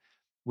it.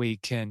 We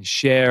can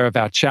share of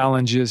our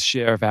challenges,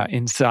 share of our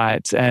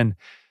insights, and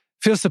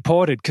feel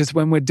supported, because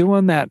when we're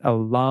doing that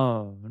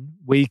alone,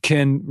 we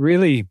can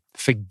really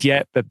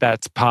forget that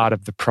that's part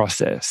of the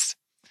process.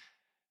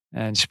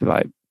 And just be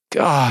like,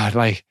 God,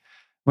 like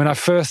when I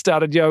first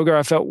started yoga,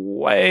 I felt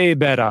way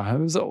better. It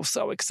was all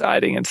so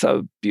exciting and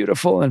so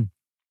beautiful. And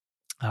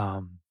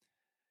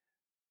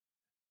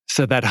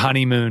so that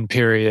honeymoon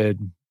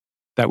period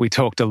that we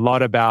talked a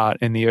lot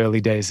about in the early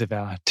days of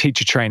our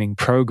teacher training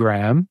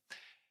program,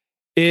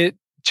 it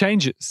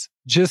changes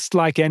just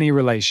like any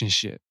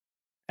relationship.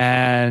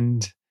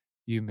 And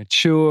you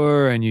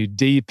mature and you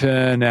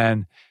deepen.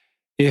 And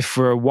if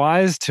we're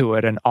wise to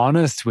it and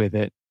honest with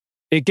it,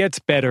 it gets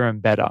better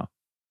and better.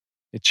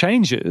 It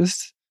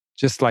changes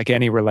just like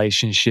any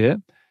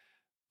relationship.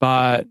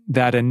 But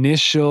that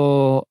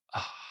initial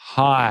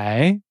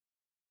high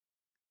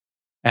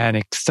and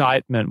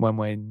excitement when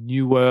we're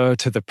newer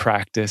to the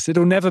practice,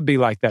 it'll never be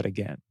like that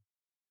again.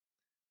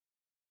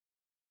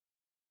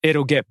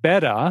 It'll get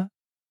better,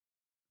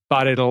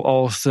 but it'll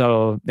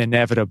also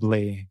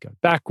inevitably go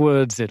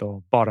backwards.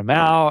 It'll bottom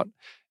out.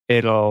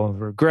 It'll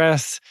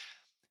regress.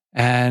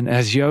 And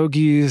as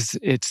yogis,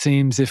 it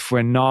seems if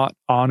we're not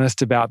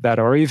honest about that,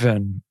 or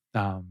even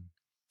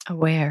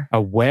aware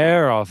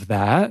of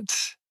that,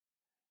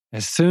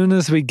 as soon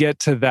as we get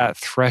to that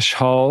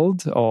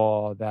threshold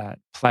or that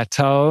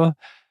plateau,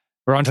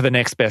 we're on to the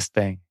next best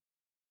thing.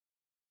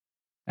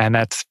 And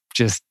that's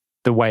just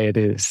the way it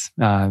is.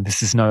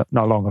 This is no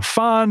longer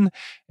fun.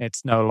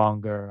 It's no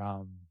longer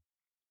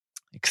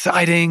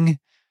exciting.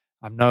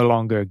 I'm no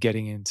longer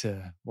getting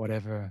into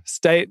whatever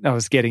state I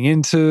was getting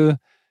into.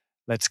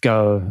 Let's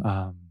go.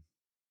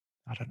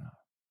 I don't know.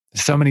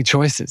 There's so many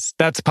choices.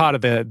 That's part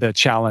of the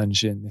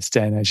challenge in this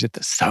day and age, that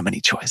there's so many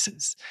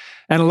choices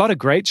and a lot of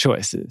great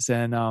choices.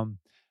 And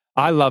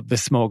I love the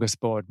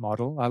smorgasbord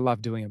model. I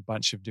love doing a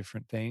bunch of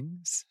different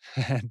things.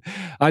 And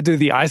I do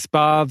the ice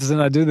baths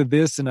and I do the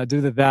this and I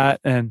do the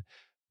that.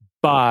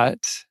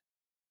 But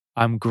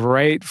I'm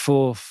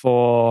grateful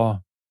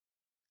for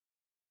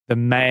the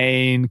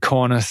main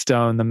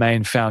cornerstone, the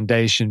main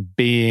foundation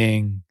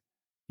being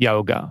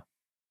yoga.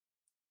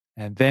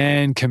 And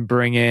then can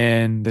bring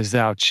in the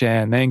Zao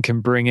Chen, then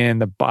can bring in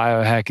the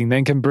biohacking,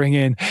 then can bring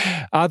in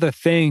other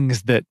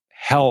things that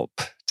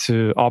help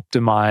to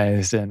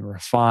optimize and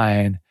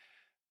refine.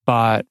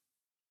 But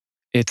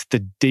it's the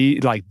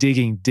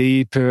digging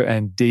deeper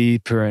and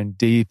deeper and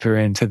deeper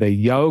into the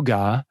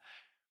yoga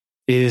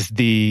is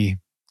the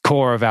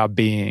core of our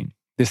being.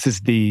 This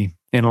is the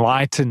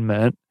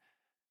enlightenment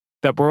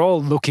that we're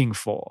all looking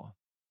for.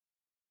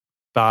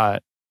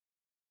 But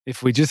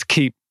if we just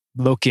keep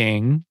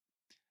looking,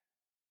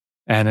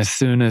 and as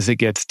soon as it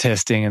gets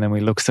testing and then we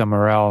look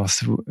somewhere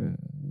else,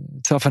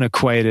 it's often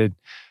equated.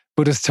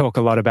 Buddhists talk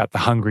a lot about the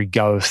hungry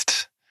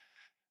ghost,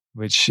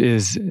 which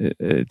is,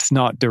 it's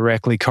not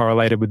directly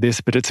correlated with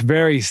this, but it's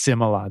very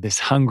similar. This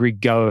hungry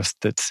ghost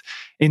that's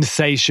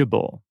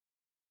insatiable.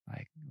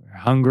 Like, we're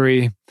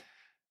hungry,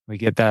 we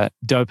get that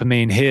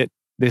dopamine hit.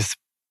 This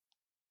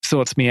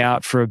sorts me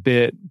out for a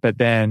bit, but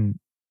then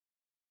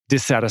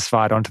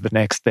dissatisfied, onto the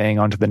next thing,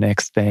 onto the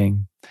next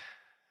thing.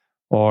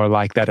 Or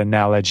like that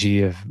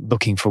analogy of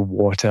looking for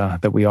water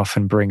that we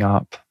often bring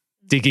up,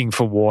 digging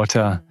for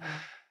water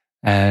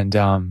and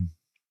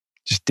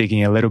just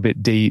digging a little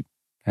bit deep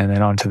and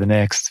then on to the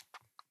next,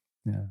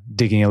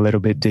 digging a little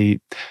bit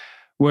deep.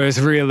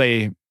 Whereas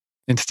really,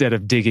 instead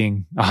of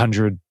digging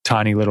 100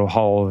 tiny little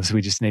holes,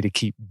 we just need to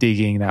keep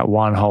digging that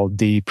one hole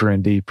deeper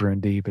and deeper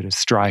and deeper to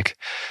strike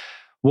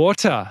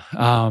water.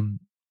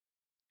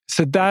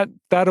 So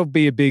that'll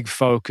be a big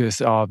focus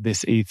of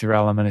this ether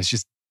element, is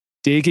just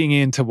digging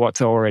into what's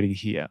already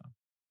here.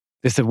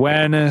 This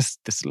awareness,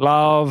 this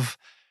love,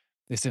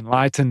 this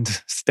enlightened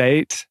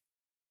state,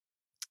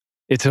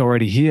 it's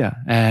already here.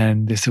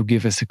 And this will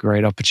give us a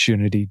great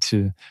opportunity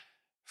to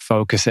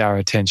focus our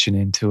attention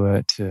into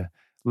it, to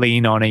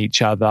lean on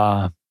each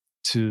other,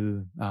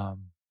 to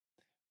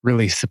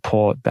really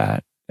support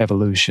that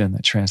evolution,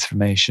 that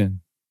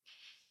transformation.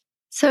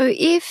 So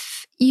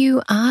if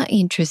you are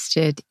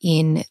interested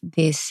in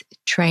this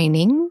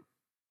training,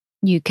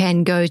 you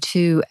can go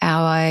to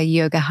our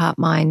Yoga Heart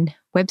Mind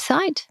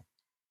website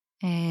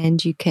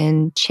and you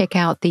can check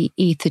out the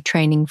ether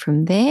training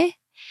from there.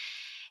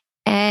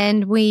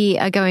 And we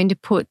are going to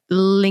put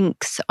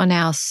links on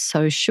our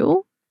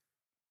social,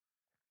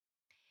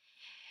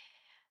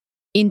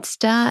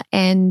 Insta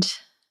and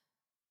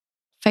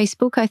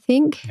Facebook, I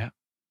think. Yeah.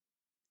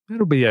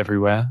 It'll be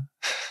everywhere.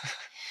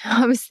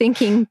 I was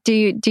thinking, do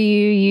you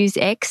use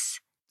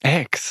X?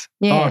 X?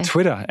 Yeah. Oh,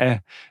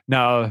 Twitter.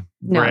 No,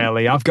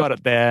 rarely. I've got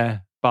it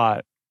there,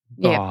 but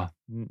I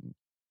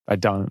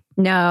don't.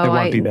 No, it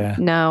won't be there.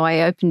 No,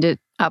 I opened it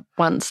up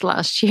once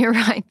last year,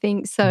 I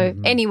think. So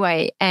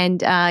anyway,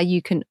 and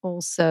you can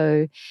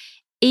also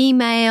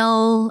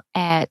email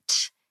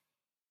at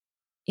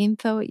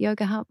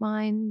info@Yoga Heart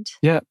Mind.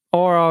 Yeah,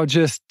 or I'll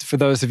just, for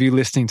those of you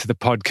listening to the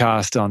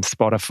podcast on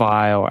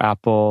Spotify or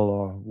Apple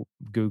or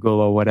Google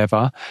or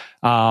whatever,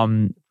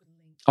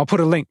 I'll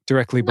put a link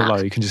directly below.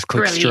 You can just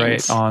click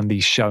straight on the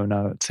show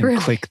notes and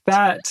click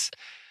that.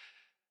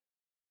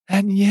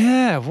 And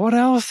yeah, what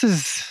else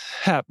is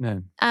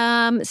happening?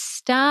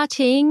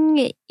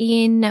 Starting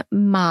in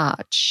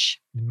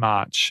March.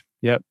 March,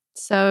 yep.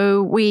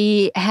 So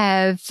we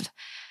have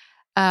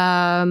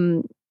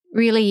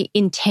really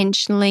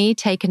intentionally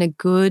taken a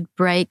good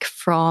break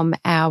from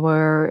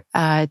our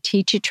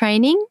teacher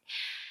training.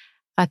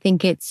 I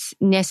think it's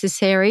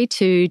necessary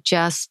to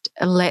just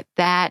let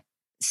that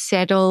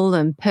settle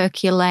and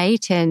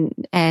percolate and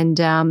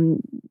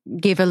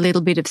give a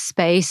little bit of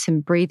space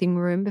and breathing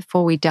room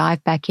before we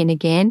dive back in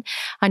again.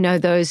 I know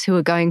those who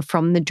are going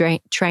from the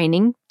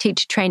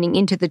teacher training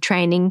into the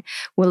training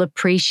will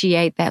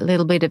appreciate that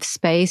little bit of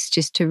space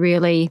just to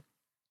really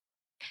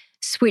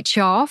switch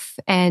off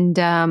and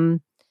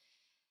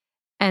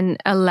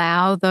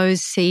allow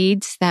those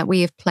seeds that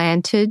we have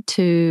planted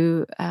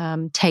to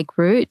take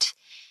root.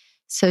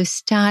 So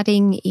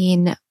starting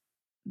in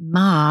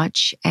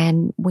March,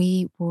 and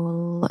we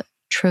will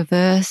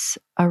traverse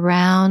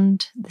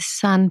around the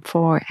sun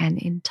for an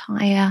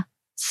entire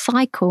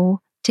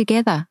cycle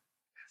together.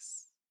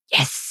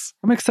 Yes.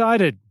 I'm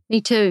excited.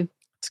 Me too.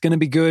 It's going to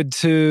be good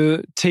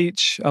to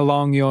teach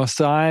along your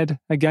side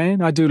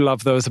again. I do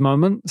love those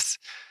moments.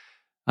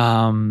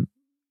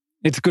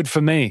 It's good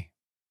for me.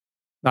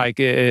 Like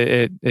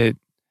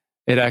it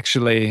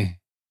actually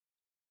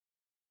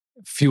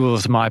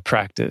fuels my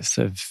practice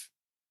of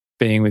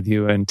being with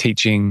you and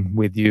teaching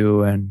with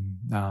you.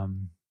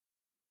 And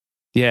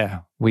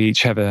we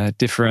each have a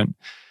different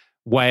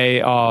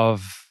way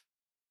of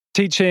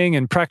teaching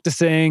and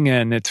practicing,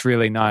 and it's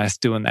really nice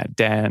doing that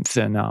dance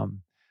and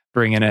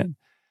bringing it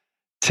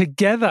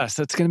together.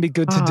 So it's going to be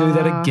good to do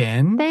that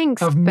again.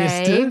 Thanks, I've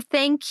missed babe. it.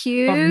 Thank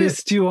you. I've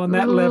missed you on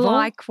that level.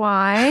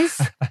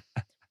 Likewise.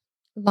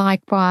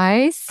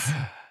 Likewise.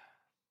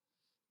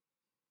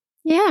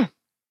 Yeah.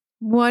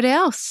 What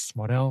else?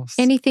 What else?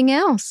 Anything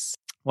else?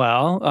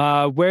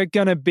 Well, we're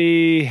going to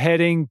be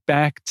heading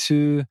back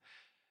to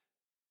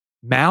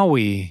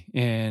Maui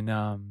in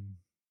a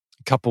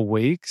couple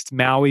weeks.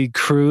 Maui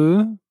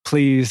crew,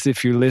 please,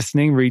 if you're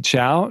listening, reach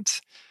out.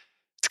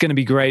 It's going to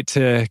be great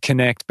to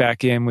connect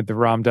back in with the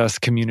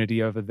Ramdas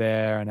community over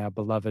there and our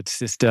beloved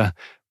sister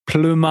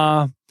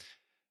Pluma,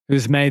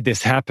 who's made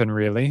this happen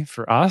really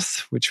for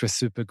us, which we're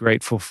super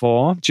grateful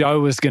for. Joe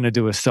was going to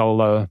do a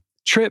solo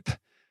trip,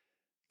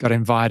 got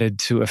invited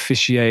to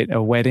officiate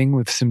a wedding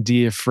with some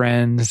dear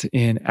friends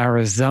in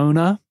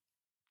Arizona,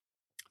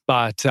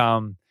 but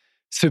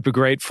super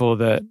grateful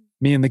that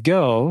me and the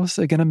girls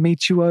are going to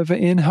meet you over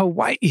in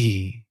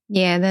Hawaii.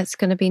 Yeah, that's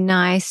going to be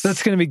nice.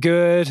 That's going to be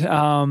good.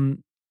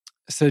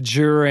 So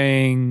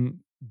during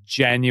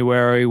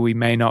January, we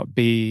may not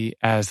be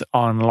as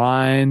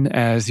online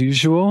as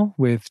usual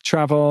with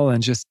travel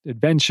and just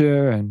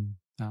adventure and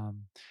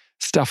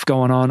stuff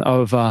going on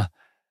over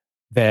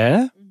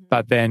there.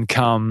 But then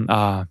come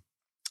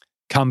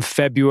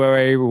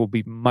February, we'll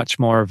be much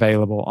more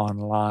available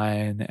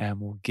online and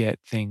we'll get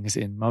things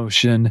in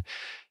motion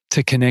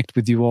to connect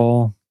with you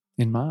all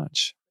in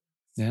March.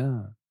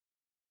 Yeah.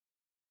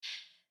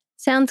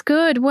 Sounds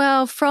good.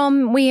 Well,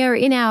 we are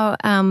in our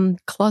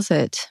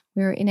closet.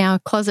 We're in our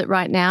closet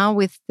right now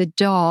with the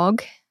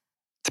dog.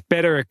 It's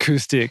better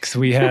acoustics.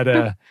 We had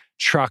a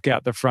truck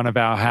out the front of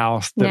our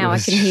house. Now I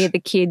can hear the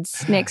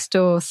kids next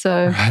door.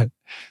 So, right.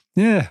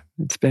 Yeah,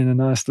 it's been a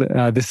nice.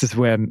 This is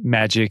where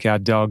Magic, our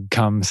dog,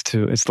 comes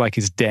to. It's like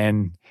his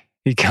den.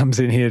 He comes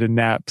in here to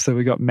nap. So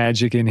we got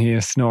Magic in here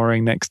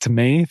snoring next to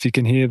me, if you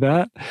can hear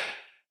that.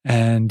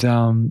 And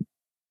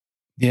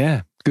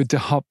yeah, good to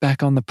hop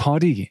back on the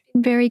potty.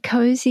 Very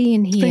cozy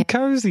in here. It's been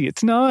cozy.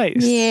 It's nice.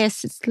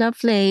 Yes, it's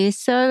lovely.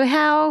 So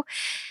how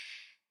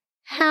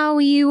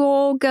are you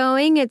all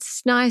going?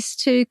 It's nice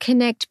to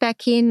connect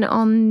back in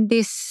on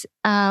this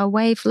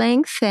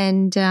wavelength,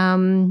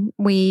 and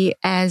we,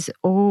 as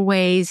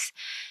always,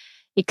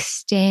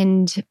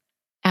 extend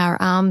our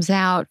arms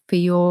out for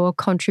your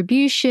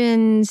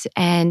contributions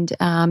and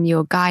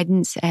your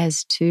guidance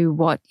as to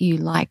what you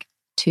like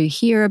to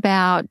hear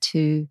about,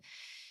 to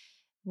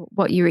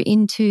what you're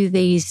into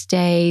these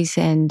days,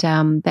 and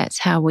that's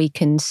how we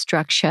can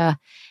structure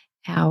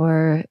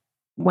our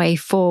way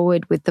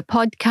forward with the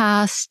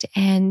podcast.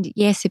 And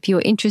yes, if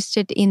you're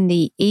interested in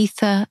the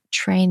ether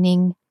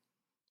training,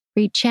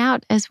 reach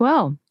out as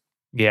well.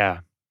 Yeah.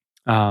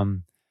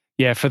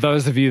 Yeah, for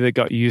those of you that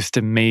got used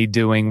to me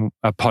doing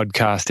a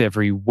podcast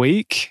every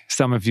week,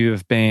 some of you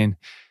have been,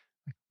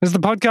 where's the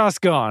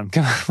podcast gone?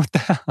 What the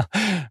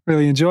hell?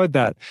 Really enjoyed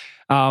that.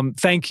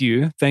 Thank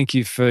you. Thank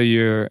you for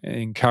your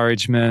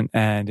encouragement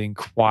and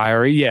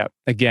inquiry. Yeah,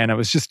 again, it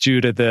was just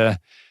due to the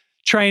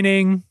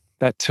training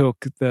that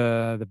took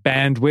the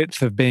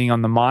bandwidth of being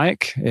on the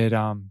mic. It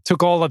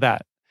took all of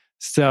that.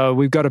 So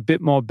we've got a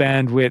bit more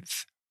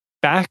bandwidth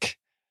back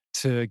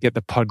to get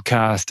the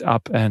podcast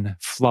up and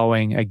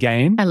flowing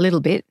again. A little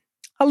bit.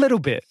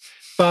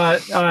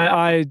 But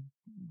I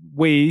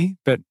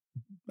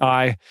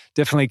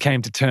definitely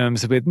came to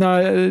terms with, no,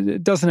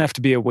 it doesn't have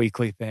to be a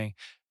weekly thing.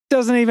 It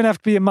doesn't even have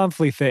to be a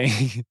monthly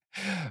thing.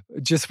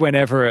 Just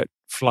whenever it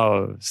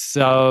flows.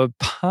 So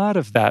part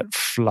of that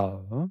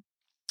flow,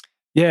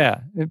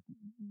 yeah,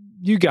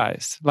 you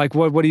guys, like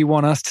what do you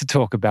want us to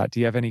talk about? Do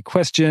you have any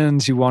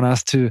questions you want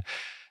us to,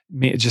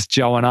 just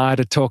Joe and I,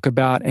 to talk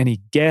about?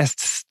 Any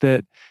guests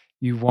that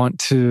you want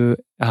to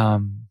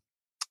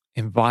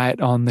invite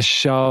on the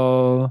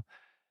show?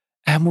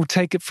 And we'll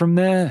take it from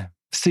there.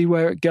 See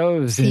where it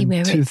goes in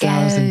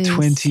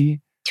 2020.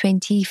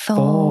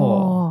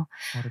 24.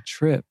 What a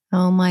trip.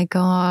 Oh my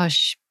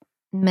gosh.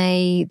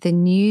 May the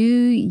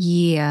new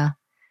year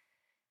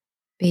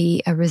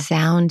be a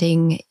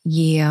resounding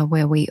year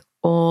where we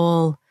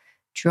all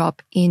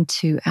drop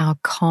into our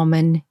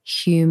common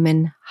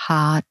human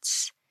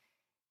hearts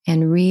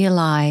and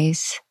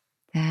realize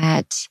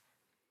that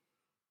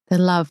the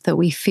love that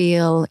we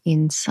feel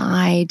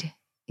inside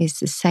is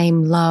the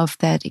same love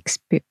that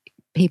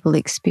people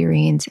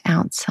experience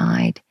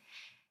outside,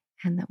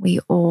 and that we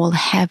all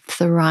have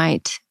the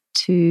right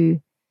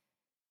to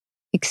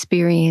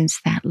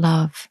experience that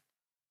love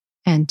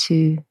and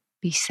to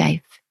be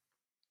safe.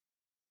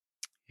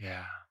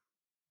 Yeah.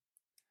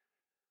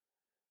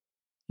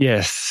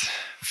 Yes,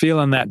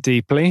 feeling that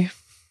deeply.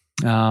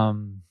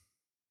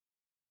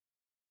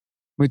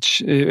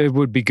 Which it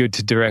would be good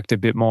to direct a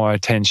bit more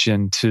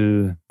attention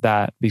to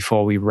that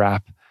before we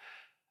wrap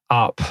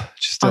up.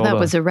 That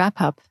was a wrap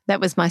up. That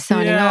was my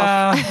signing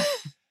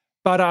off.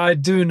 But I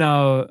do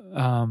know,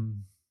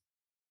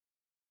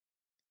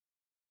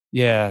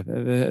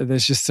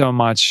 there's just so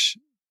much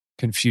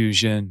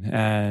confusion,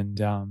 and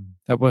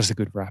that was a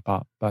good wrap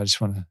up. But I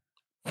just want to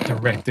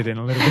direct it in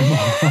a little bit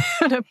more.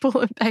 Gonna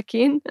pull it back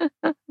in.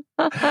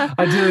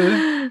 I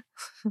do.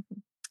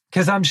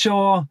 Because I'm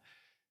sure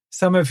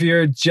some of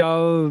your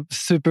Joe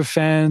super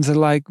fans are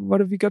like,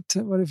 what have you got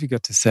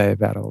to say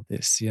about all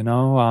this,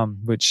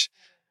 which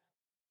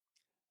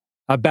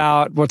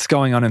about what's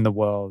going on in the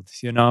world,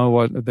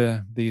 what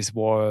these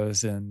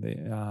wars and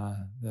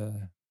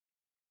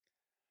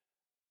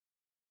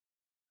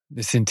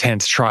this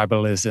intense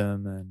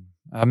tribalism. And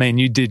I mean,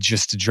 you did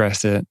just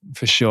address it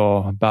for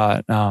sure,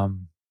 but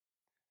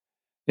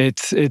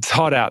it's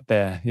hot out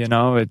there,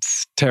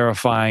 it's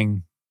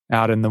terrifying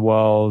out in the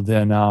world,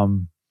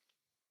 and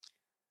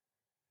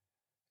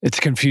it's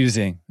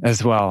confusing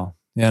as well,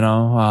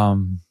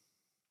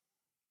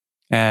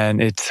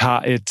 and it's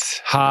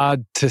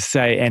hard to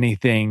say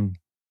anything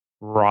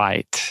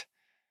right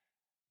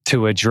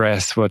to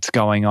address what's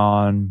going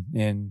on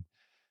in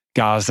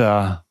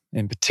Gaza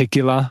in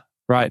particular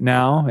right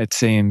now. It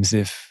seems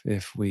if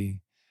we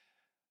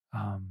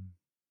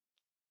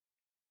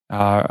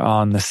are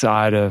on the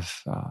side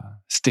of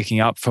sticking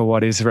up for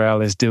what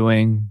Israel is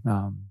doing,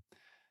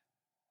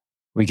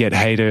 we get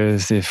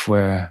haters. If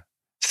we're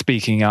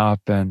speaking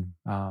up and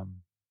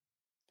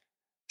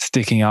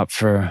sticking up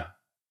for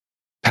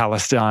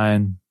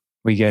Palestine,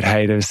 we get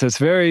haters. So it's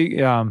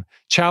very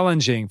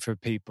challenging for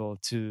people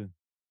to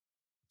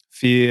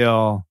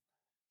feel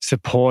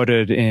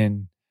supported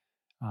in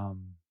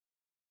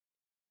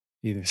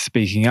either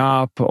speaking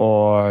up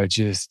or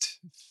just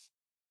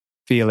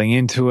feeling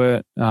into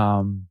it.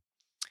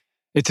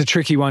 It's a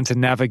tricky one to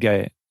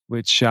navigate,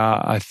 which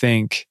I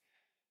think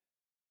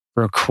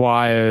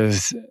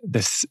requires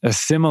a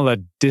similar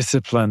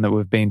discipline that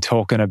we've been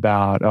talking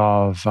about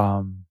of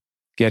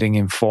getting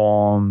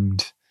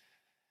informed,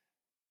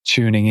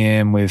 tuning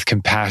in with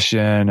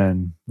compassion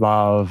and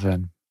love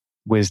and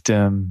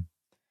wisdom,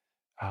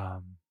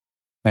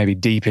 maybe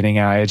deepening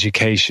our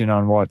education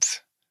on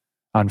what's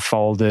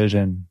unfolded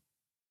and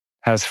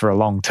has for a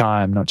long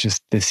time, not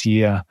just this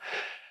year.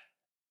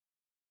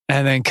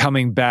 And then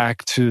coming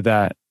back to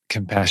that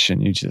compassion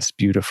you just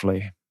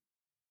beautifully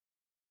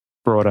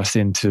brought us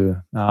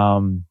into.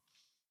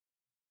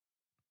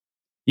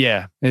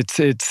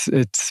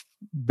 It's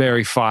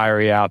very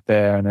fiery out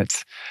there, and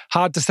it's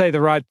hard to say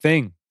the right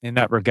thing in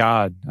that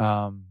regard.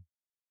 Do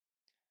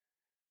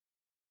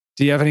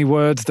you have any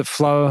words that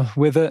flow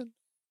with it,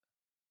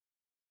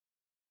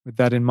 with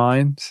that in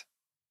mind?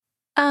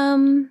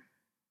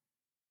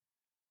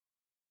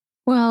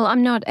 Well,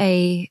 I'm not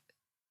a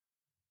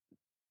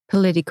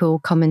political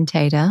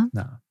commentator.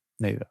 No,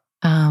 neither.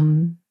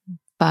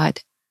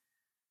 But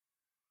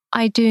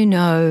I do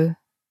know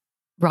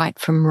right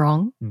from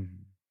wrong. Mm.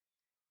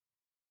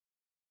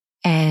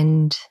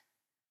 And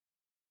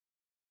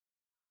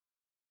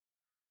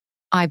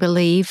I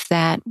believe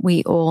that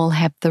we all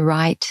have the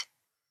right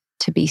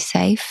to be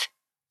safe.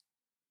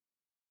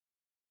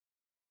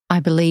 I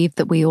believe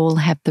that we all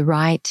have the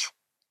right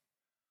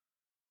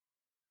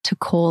to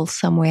call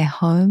somewhere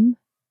home.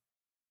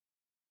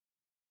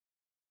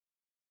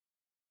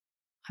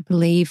 I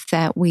believe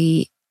that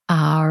we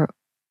are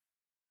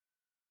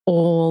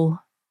all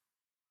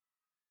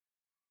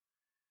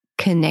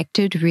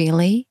connected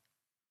really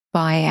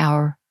by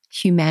our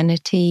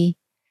humanity,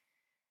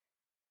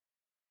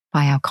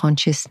 by our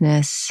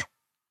consciousness,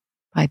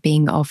 by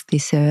being of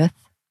this earth.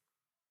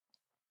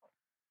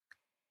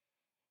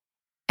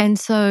 And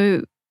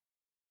so,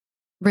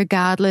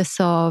 regardless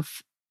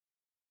of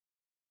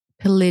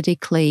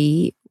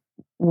politically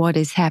what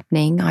is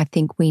happening, I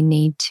think we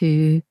need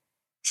to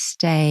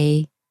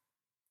stay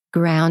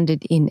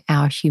grounded in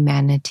our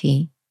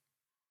humanity.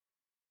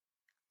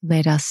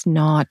 Let us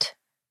not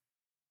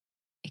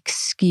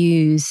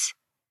excuse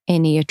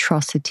any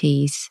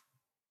atrocities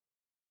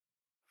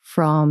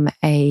from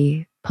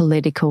a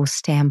political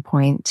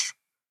standpoint.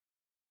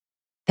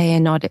 They are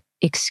not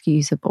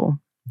excusable.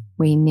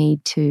 We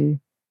need to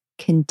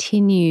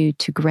continue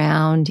to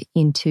ground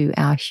into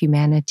our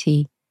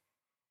humanity,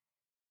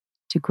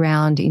 to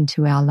ground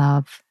into our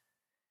love,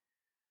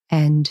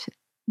 and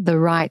the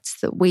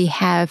rights that we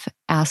have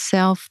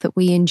ourselves, that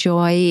we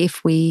enjoy,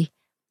 if we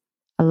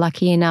are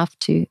lucky enough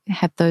to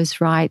have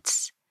those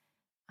rights,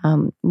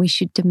 we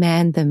should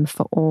demand them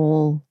for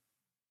all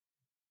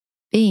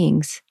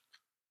beings.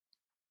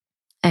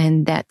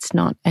 And that's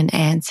not an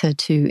answer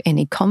to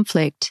any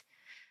conflict.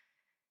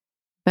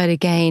 But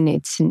again,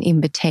 it's an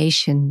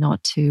invitation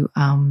not to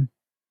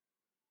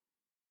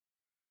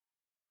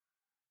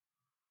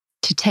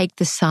take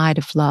the side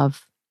of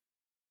love,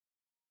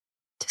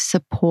 to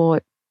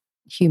support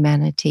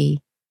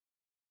humanity,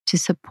 to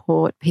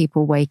support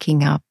people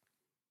waking up,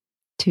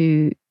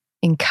 to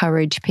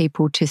encourage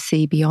people to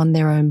see beyond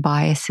their own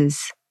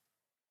biases.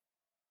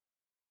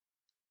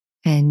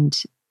 And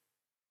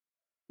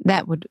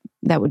that would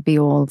be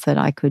all that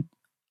I could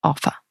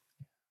offer.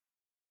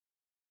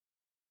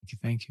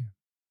 Thank you.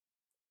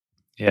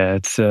 Yeah,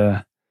 it's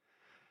a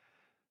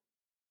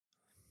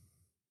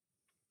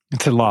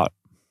lot.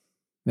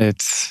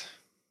 It's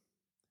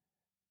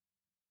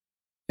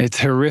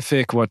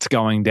horrific what's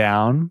going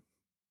down,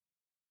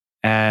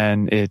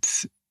 and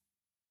it's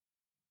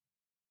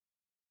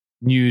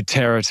new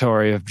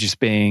territory of just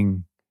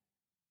being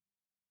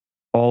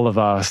all of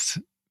us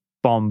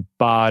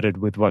bombarded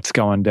with what's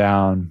going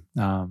down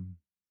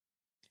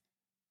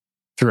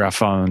through our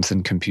phones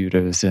and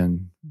computers,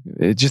 and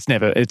it's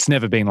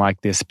never been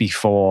like this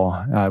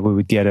before. We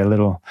would get a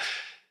little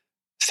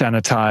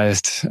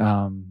sanitized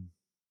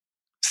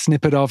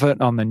snippet of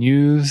it on the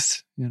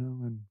news,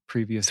 when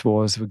previous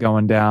wars were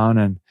going down,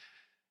 and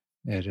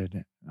it's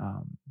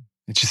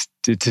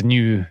a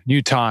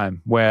new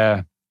time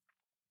where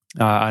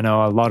I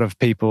know a lot of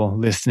people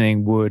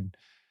listening would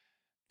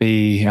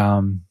be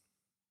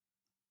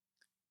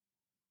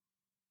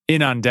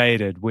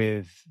inundated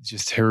with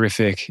just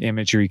horrific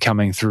imagery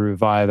coming through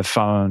via the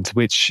phones,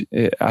 which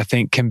I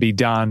think can be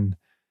done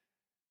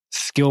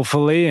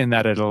skillfully in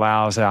that it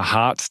allows our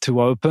hearts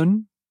to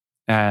open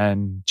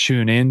and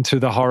tune in to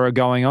the horror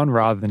going on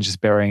rather than just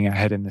burying our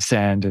head in the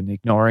sand and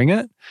ignoring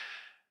it.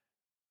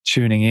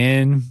 Tuning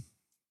in,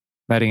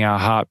 letting our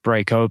heart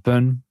break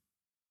open,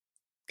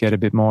 get a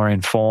bit more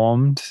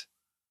informed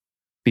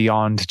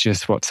beyond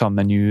just what's on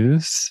the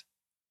news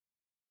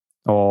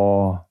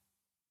or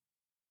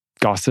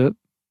gossip.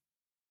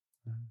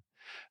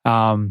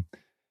 And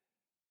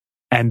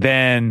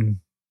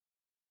then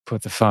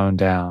put the phone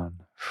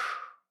down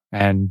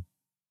and,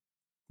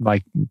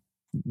 like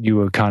you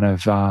were kind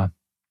of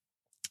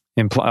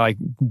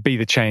be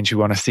the change you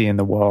want to see in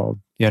the world,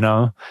 be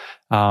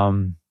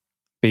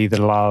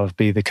the love,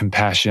 be the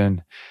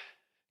compassion.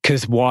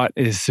 Because what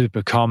is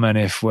super common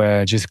if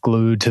we're just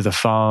glued to the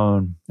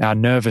phone, our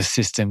nervous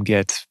system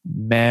gets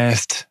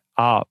messed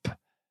up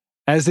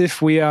as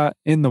if we are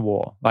in the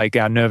war. Like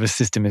our nervous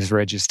system is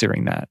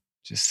registering that.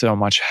 Just so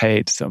much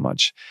hate, so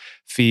much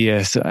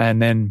fear.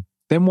 And then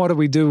what do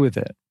we do with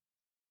it?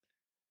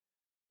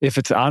 If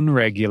it's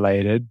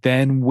unregulated,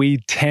 then we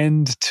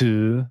tend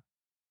to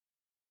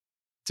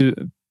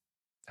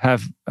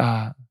have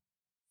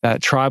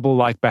that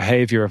tribal-like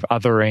behavior of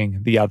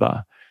othering the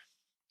other.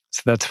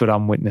 So that's what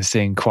I'm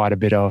witnessing quite a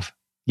bit of.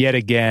 Yet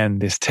again,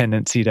 this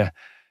tendency to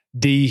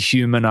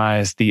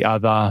dehumanize the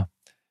other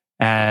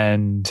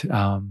and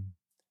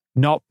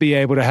not be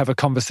able to have a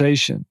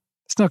conversation.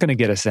 It's not going to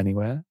get us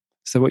anywhere.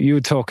 So what you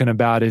were talking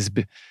about is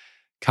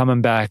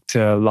coming back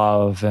to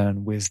love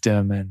and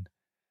wisdom and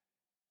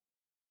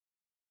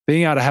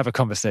being able to have a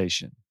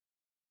conversation.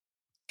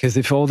 Because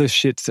if all this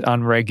shit's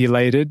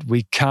unregulated,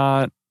 we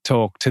can't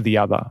talk to the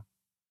other.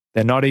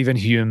 They're not even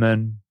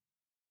human.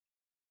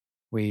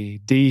 We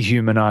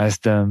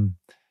dehumanize them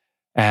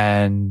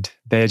and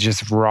they're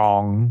just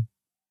wrong.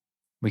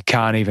 We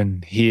can't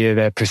even hear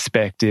their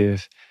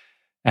perspective.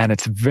 And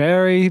it's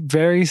very,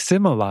 very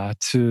similar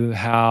to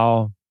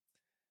how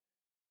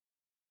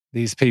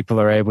these people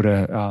are able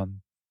to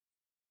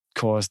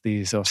cause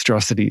these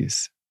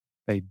atrocities.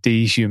 They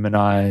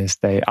dehumanize,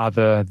 they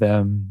other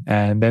them,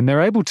 and then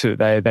they're able to.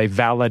 They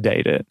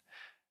validate it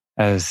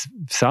as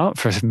some,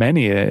 for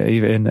many,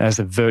 even as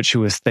a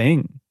virtuous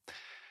thing.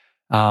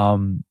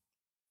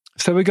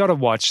 So we got to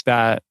watch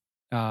that.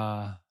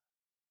 Once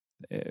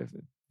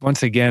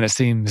again, it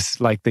seems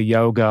like the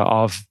yoga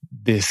of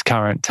this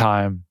current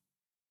time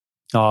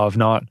of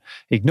not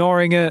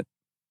ignoring it,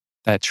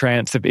 that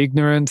trance of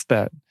ignorance,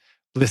 that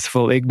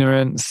blissful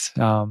ignorance,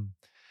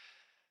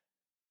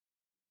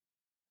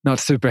 not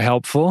super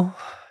helpful,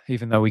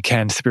 even though we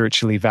can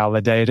spiritually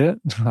validate it.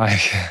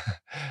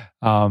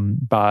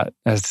 But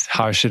as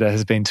Harshada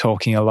has been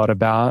talking a lot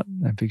about,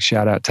 a big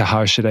shout out to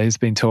Harshada, who's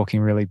been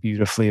talking really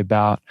beautifully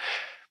about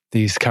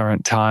these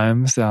current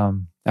times,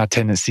 our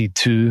tendency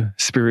to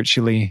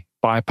spiritually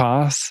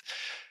bypass,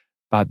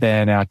 but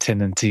then our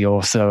tendency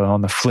also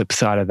on the flip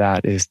side of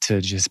that is to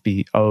just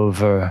be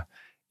over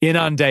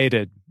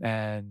inundated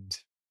and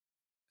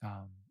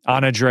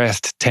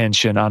unaddressed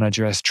tension,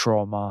 unaddressed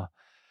trauma.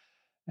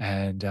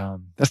 And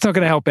that's not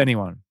going to help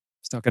anyone.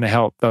 It's not going to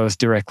help those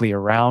directly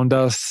around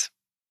us.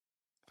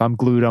 If I'm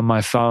glued on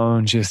my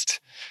phone,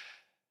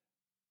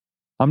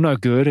 I'm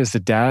not good as a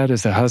dad,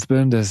 as a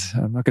husband,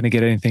 I'm not going to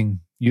get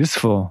anything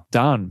useful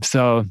done.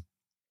 So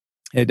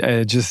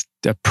it just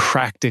a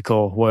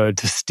practical word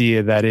to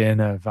steer that in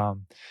of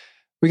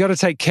we got to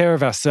take care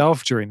of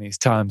ourselves during these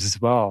times as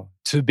well,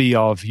 to be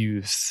of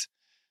use,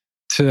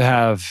 to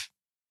have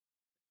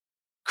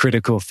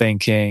critical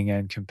thinking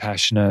and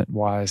compassionate,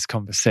 wise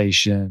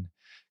conversation.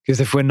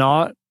 Because if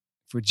we're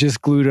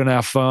just glued on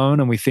our phone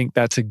and we think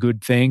that's a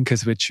good thing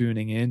because we're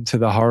tuning in to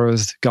the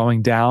horrors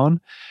going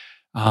down,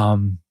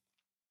 I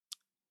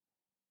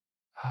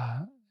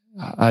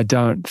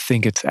don't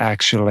think it's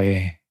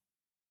actually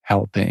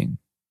helping.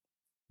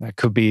 That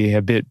could be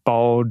a bit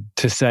bold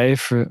to say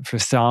for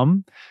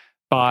some,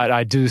 but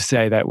I do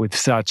say that with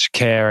such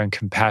care and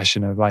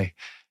compassion of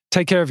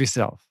take care of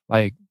yourself.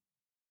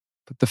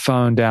 Put the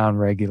phone down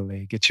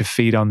regularly, get your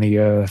feet on the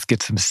earth,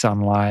 get some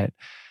sunlight,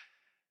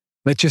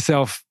 let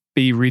yourself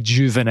be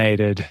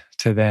rejuvenated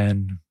to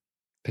then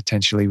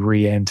potentially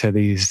re-enter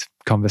these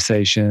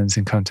conversations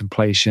and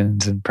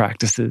contemplations and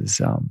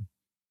practices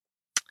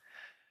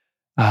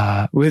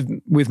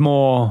with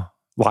more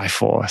life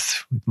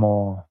force, with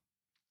more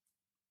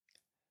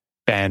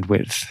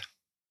bandwidth.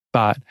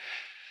 But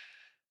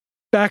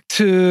back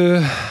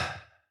to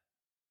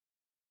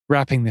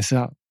wrapping this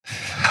up.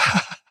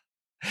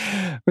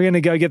 We're going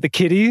to go get the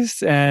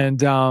kitties,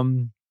 and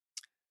you're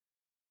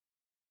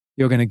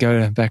going to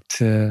go back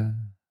to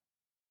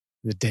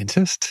the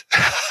dentist.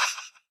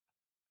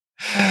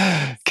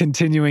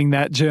 Continuing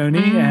that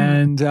journey,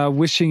 and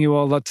wishing you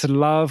all lots of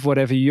love,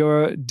 whatever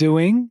you're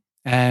doing.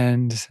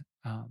 And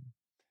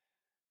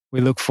we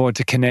look forward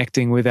to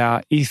connecting with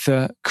our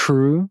Ether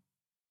crew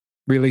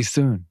really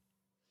soon.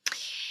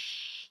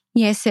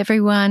 Yes,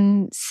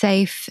 everyone,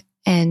 safe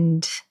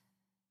and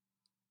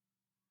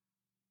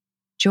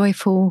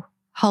joyful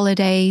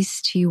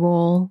holidays to you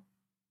all.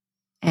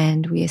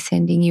 And we are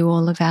sending you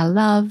all of our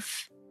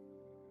love.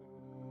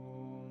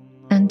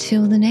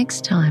 Until the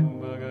next time.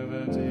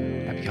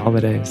 Happy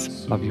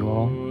holidays. Love you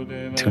all.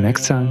 Until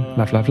next time.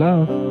 Love, love,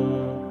 love.